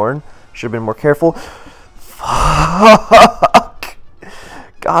Ferrothorn. Should have been more careful. Fuck!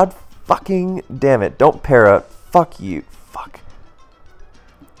 God fucking damn it. Don't para. Fuck you. Fuck.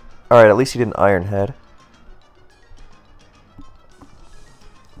 Alright, at least he didn't Iron Head.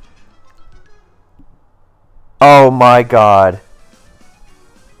 Oh my god.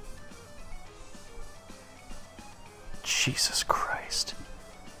 Jesus Christ.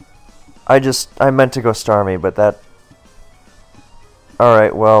 I meant to go Starmie, but that...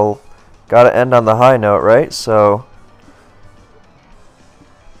 Alright, well, gotta end on the high note, right? So...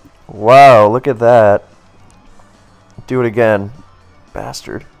 Wow, look at that. Do it again.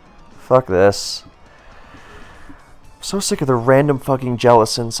 Bastard. Fuck this. I'm so sick of the random fucking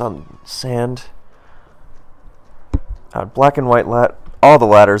Jellicents on sand. Black and white all the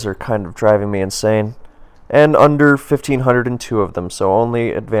ladders are kind of driving me insane. And under 1,502 of them, so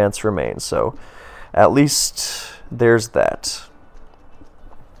only advance remains. So at least there's that.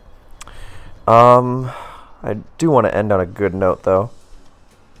 I do want to end on a good note, though.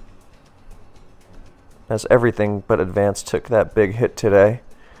 As everything but advance took that big hit today.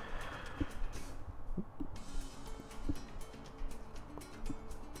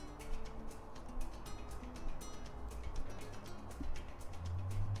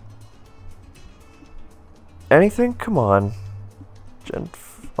 Anything? Come on.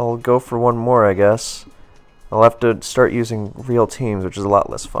 I'll go for one more, I guess. I'll have to start using real teams, which is a lot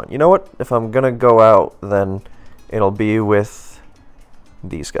less fun. You know what? If I'm gonna go out, then it'll be with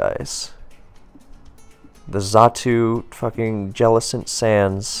these guys. The Xatu fucking Jellicent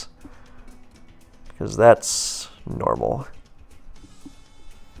Sands. Because that's normal.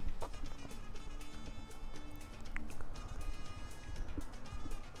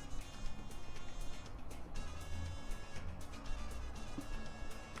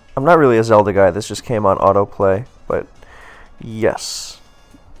 I'm not really a Zelda guy, this just came on autoplay, but yes.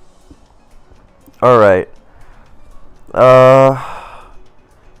 Alright.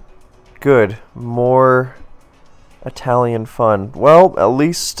 Good. More Italian fun. Well, at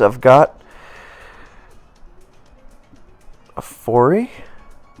least I've got a Fori.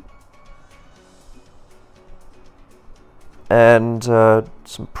 And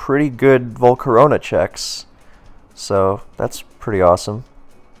some pretty good Volcarona checks. So, that's pretty awesome.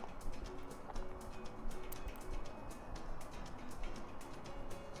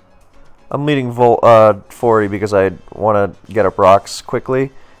 I'm leading Fori because I want to get up rocks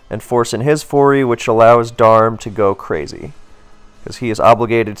quickly and force in his Fori, which allows Darm to go crazy. Because he is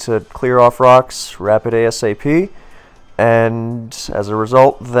obligated to clear off rocks rapid ASAP, and as a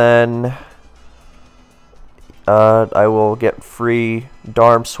result, then I will get free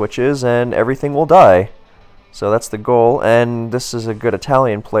Darm switches and everything will die. So that's the goal, and this is a good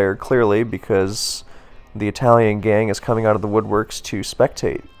Italian player, clearly, because The Italian gang is coming out of the woodworks to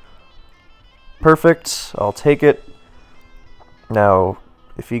spectate. Perfect. I'll take it. Now,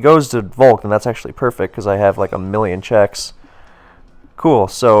 if he goes to Volk, then that's actually perfect because I have like a million checks. Cool.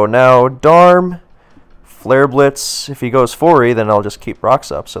 So now Darm, Flare Blitz. If he goes 4E, then I'll just keep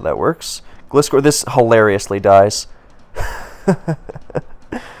rocks up, so that works. Gliscor, this hilariously dies.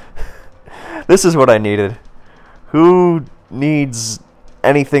 This is what I needed. Who needs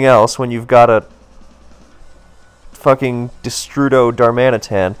anything else when you've got a fucking Destrudo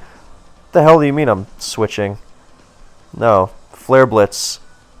Darmanitan? What the hell do you mean I'm switching? No. Flare Blitz.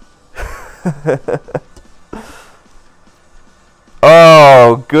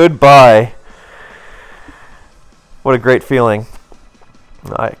 Oh, goodbye. What a great feeling.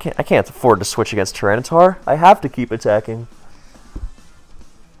 I can't afford to switch against Tyranitar. I have to keep attacking.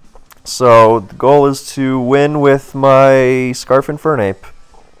 So the goal is to win with my Scarf Infernape.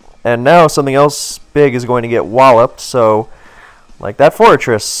 And now something else big is going to get walloped, so like that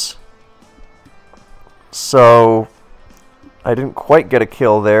Fortress. So I didn't quite get a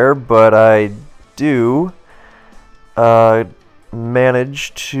kill there, but I do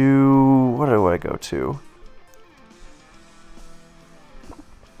manage to... What do I go to?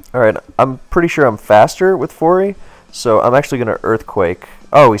 Alright, I'm pretty sure I'm faster with 4E, so I'm actually going to Earthquake.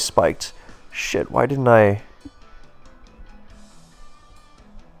 Oh, he spiked. Shit, why didn't I...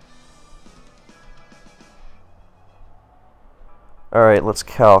 Alright, let's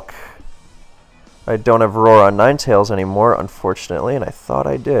calc. I don't have Roar on Ninetales anymore, unfortunately, and I thought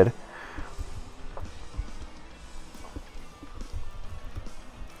I did.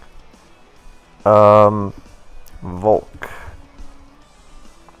 Volk.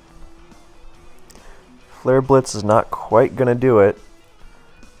 Flare Blitz is not quite gonna do it.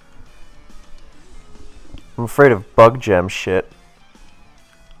 I'm afraid of Bug Gem shit.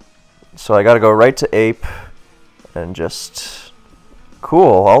 So I gotta go right to Ape and just...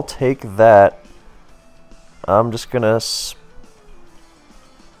 Cool, I'll take that. I'm just gonna...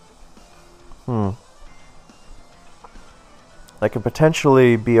 I could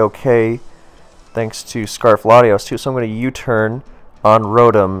potentially be okay thanks to Scarf Latios too, so I'm gonna U-turn on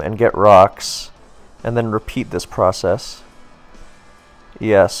Rotom and get rocks, and then repeat this process.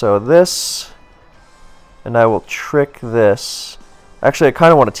 Yeah, so this, and I will trick this. Actually, I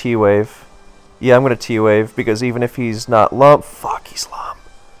kind of want a T-Wave. Yeah, I'm going to T-Wave, because even if he's not Lump... Fuck, he's Lump.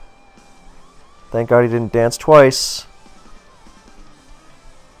 Thank God he didn't dance twice.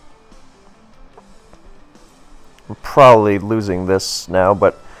 I'm probably losing this now,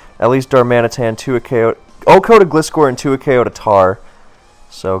 but at least Darmanitan 2 a KO... Oko to Gliscor and 2 a KO to Tar.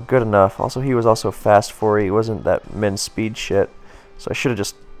 So, good enough. Also, he was also fast 4E. He wasn't that min speed shit. So I should have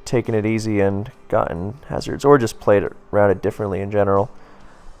just taken it easy and gotten hazards, or just played it around it differently in general.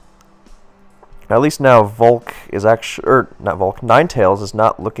 At least now Volk is actually, or not Volk, Ninetales is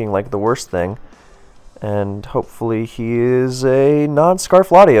not looking like the worst thing. And hopefully he is a non-Scarf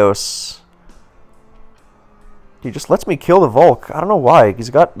Latios. He just lets me kill the Volk. I don't know why. He's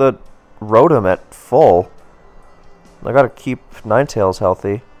got the Rotom at full. I gotta keep Ninetales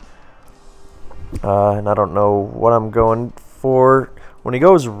healthy. And I don't know what I'm going for. When he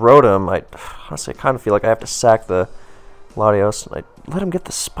goes Rotom, I honestly kind of feel like I have to sack the Latios. I let him get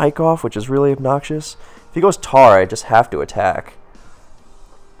the spike off, which is really obnoxious. If he goes Tar, I just have to attack.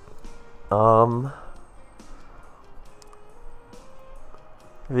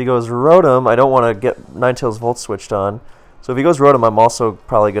 If he goes Rotom, I don't want to get Ninetales Volt switched on. So if he goes Rotom, I'm also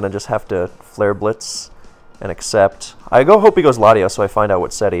probably going to just have to Flare Blitz and accept. I hope he goes Latios so I find out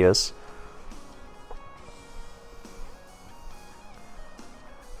what set he is.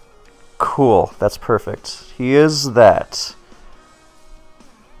 Cool, that's perfect. He is that.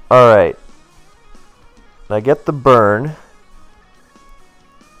 Alright. I get the burn.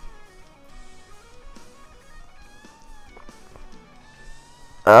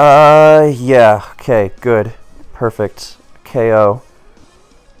 Yeah, okay, good. Perfect. KO.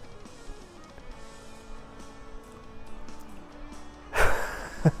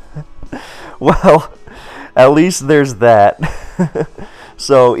 Well, at least there's that.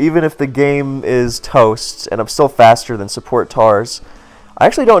 So even if the game is toast and I'm still faster than support Tars, I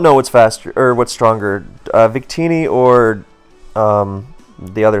actually don't know what's faster or what's stronger, Victini or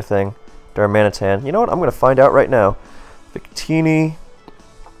the other thing, Darmanitan. You know what? I'm gonna find out right now. Victini,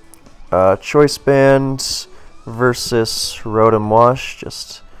 Choice Band versus Rotom Wash.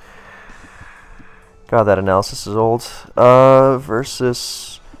 Just God, that analysis is old.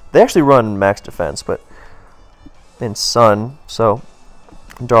 Versus they actually run max defense, but in Sun, so.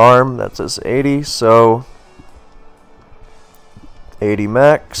 Darm, that says 80, so 80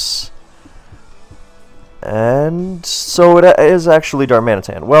 max. And so it is actually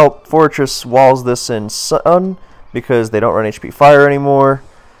Darmanitan. Well, Fortress walls this in Sun because they don't run HP Fire anymore.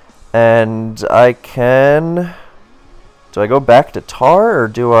 And I can... Do I go back to Tar or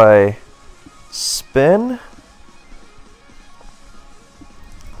do I spin?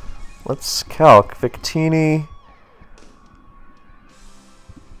 Let's calc. Victini.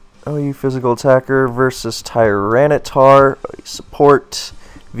 Oh, you physical attacker versus Tyranitar. Support.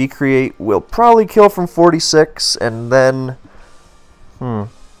 V-Create will probably kill from 46, and then...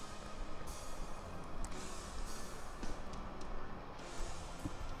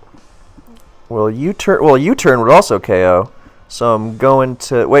 Well, U-turn would also KO. So I'm going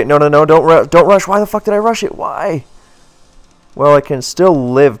to... Wait, no, don't rush. Why the fuck did I rush it? Why? Well, I can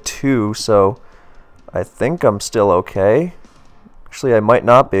still live too, so I think I'm still okay. Actually, I might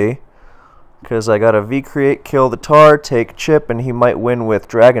not be. Because I got a V-Create, kill the Tar, take Chip, and he might win with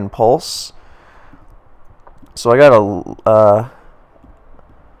Dragon Pulse. So I got a...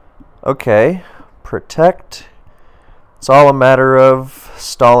 okay. Protect. It's all a matter of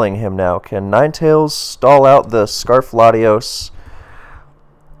stalling him now. Can Ninetales stall out the Scarf Latios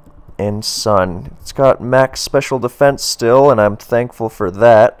in Sun? It's got max special defense still, and I'm thankful for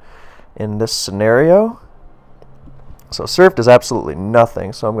that in this scenario. So Surf does absolutely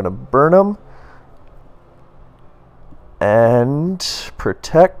nothing, so I'm going to burn him. And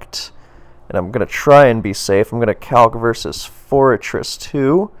protect. And I'm going to try and be safe. I'm going to calc versus Fortress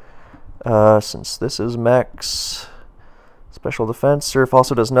 2. Since this is max special defense. Surf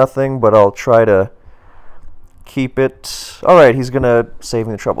also does nothing, but I'll try to keep it. Alright, he's going to save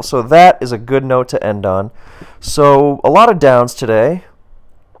me the trouble. So that is a good note to end on. So a lot of downs today.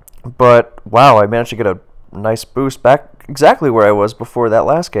 But wow, I managed to get a nice boost back exactly where I was before that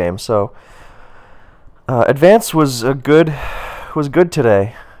last game. So Advance was good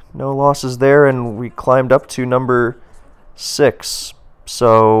today. No losses there, and we climbed up to number 6.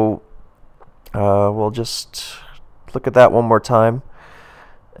 So we'll just look at that one more time.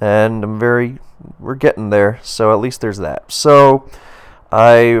 And we're getting there. So at least there's that. So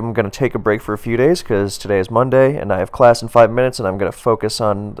I'm going to take a break for a few days because today is Monday and I have class in 5 minutes and I'm going to focus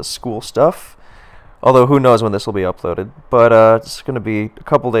on the school stuff. Although who knows when this will be uploaded. But it's going to be a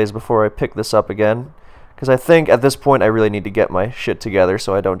couple days before I pick this up again. Because I think at this point I really need to get my shit together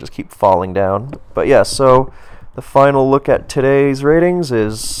so I don't just keep falling down. But yeah, so the final look at today's ratings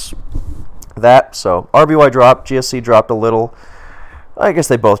is that. So RBY dropped, GSC dropped a little. I guess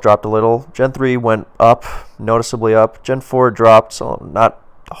they both dropped a little. Gen 3 went up, noticeably up. Gen 4 dropped, so not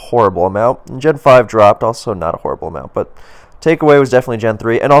a horrible amount. And Gen 5 dropped, also not a horrible amount. But takeaway was definitely Gen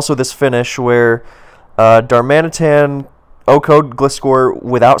 3. And also this finish where Darmanitan O-code Gliscor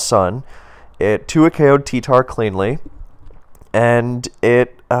without Sun. It 2-KO'd T-Tar cleanly, and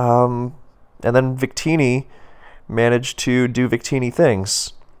then Victini managed to do Victini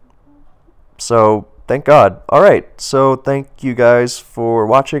things. So, thank God. Alright, so thank you guys for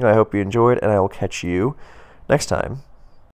watching. I hope you enjoyed, and I will catch you next time.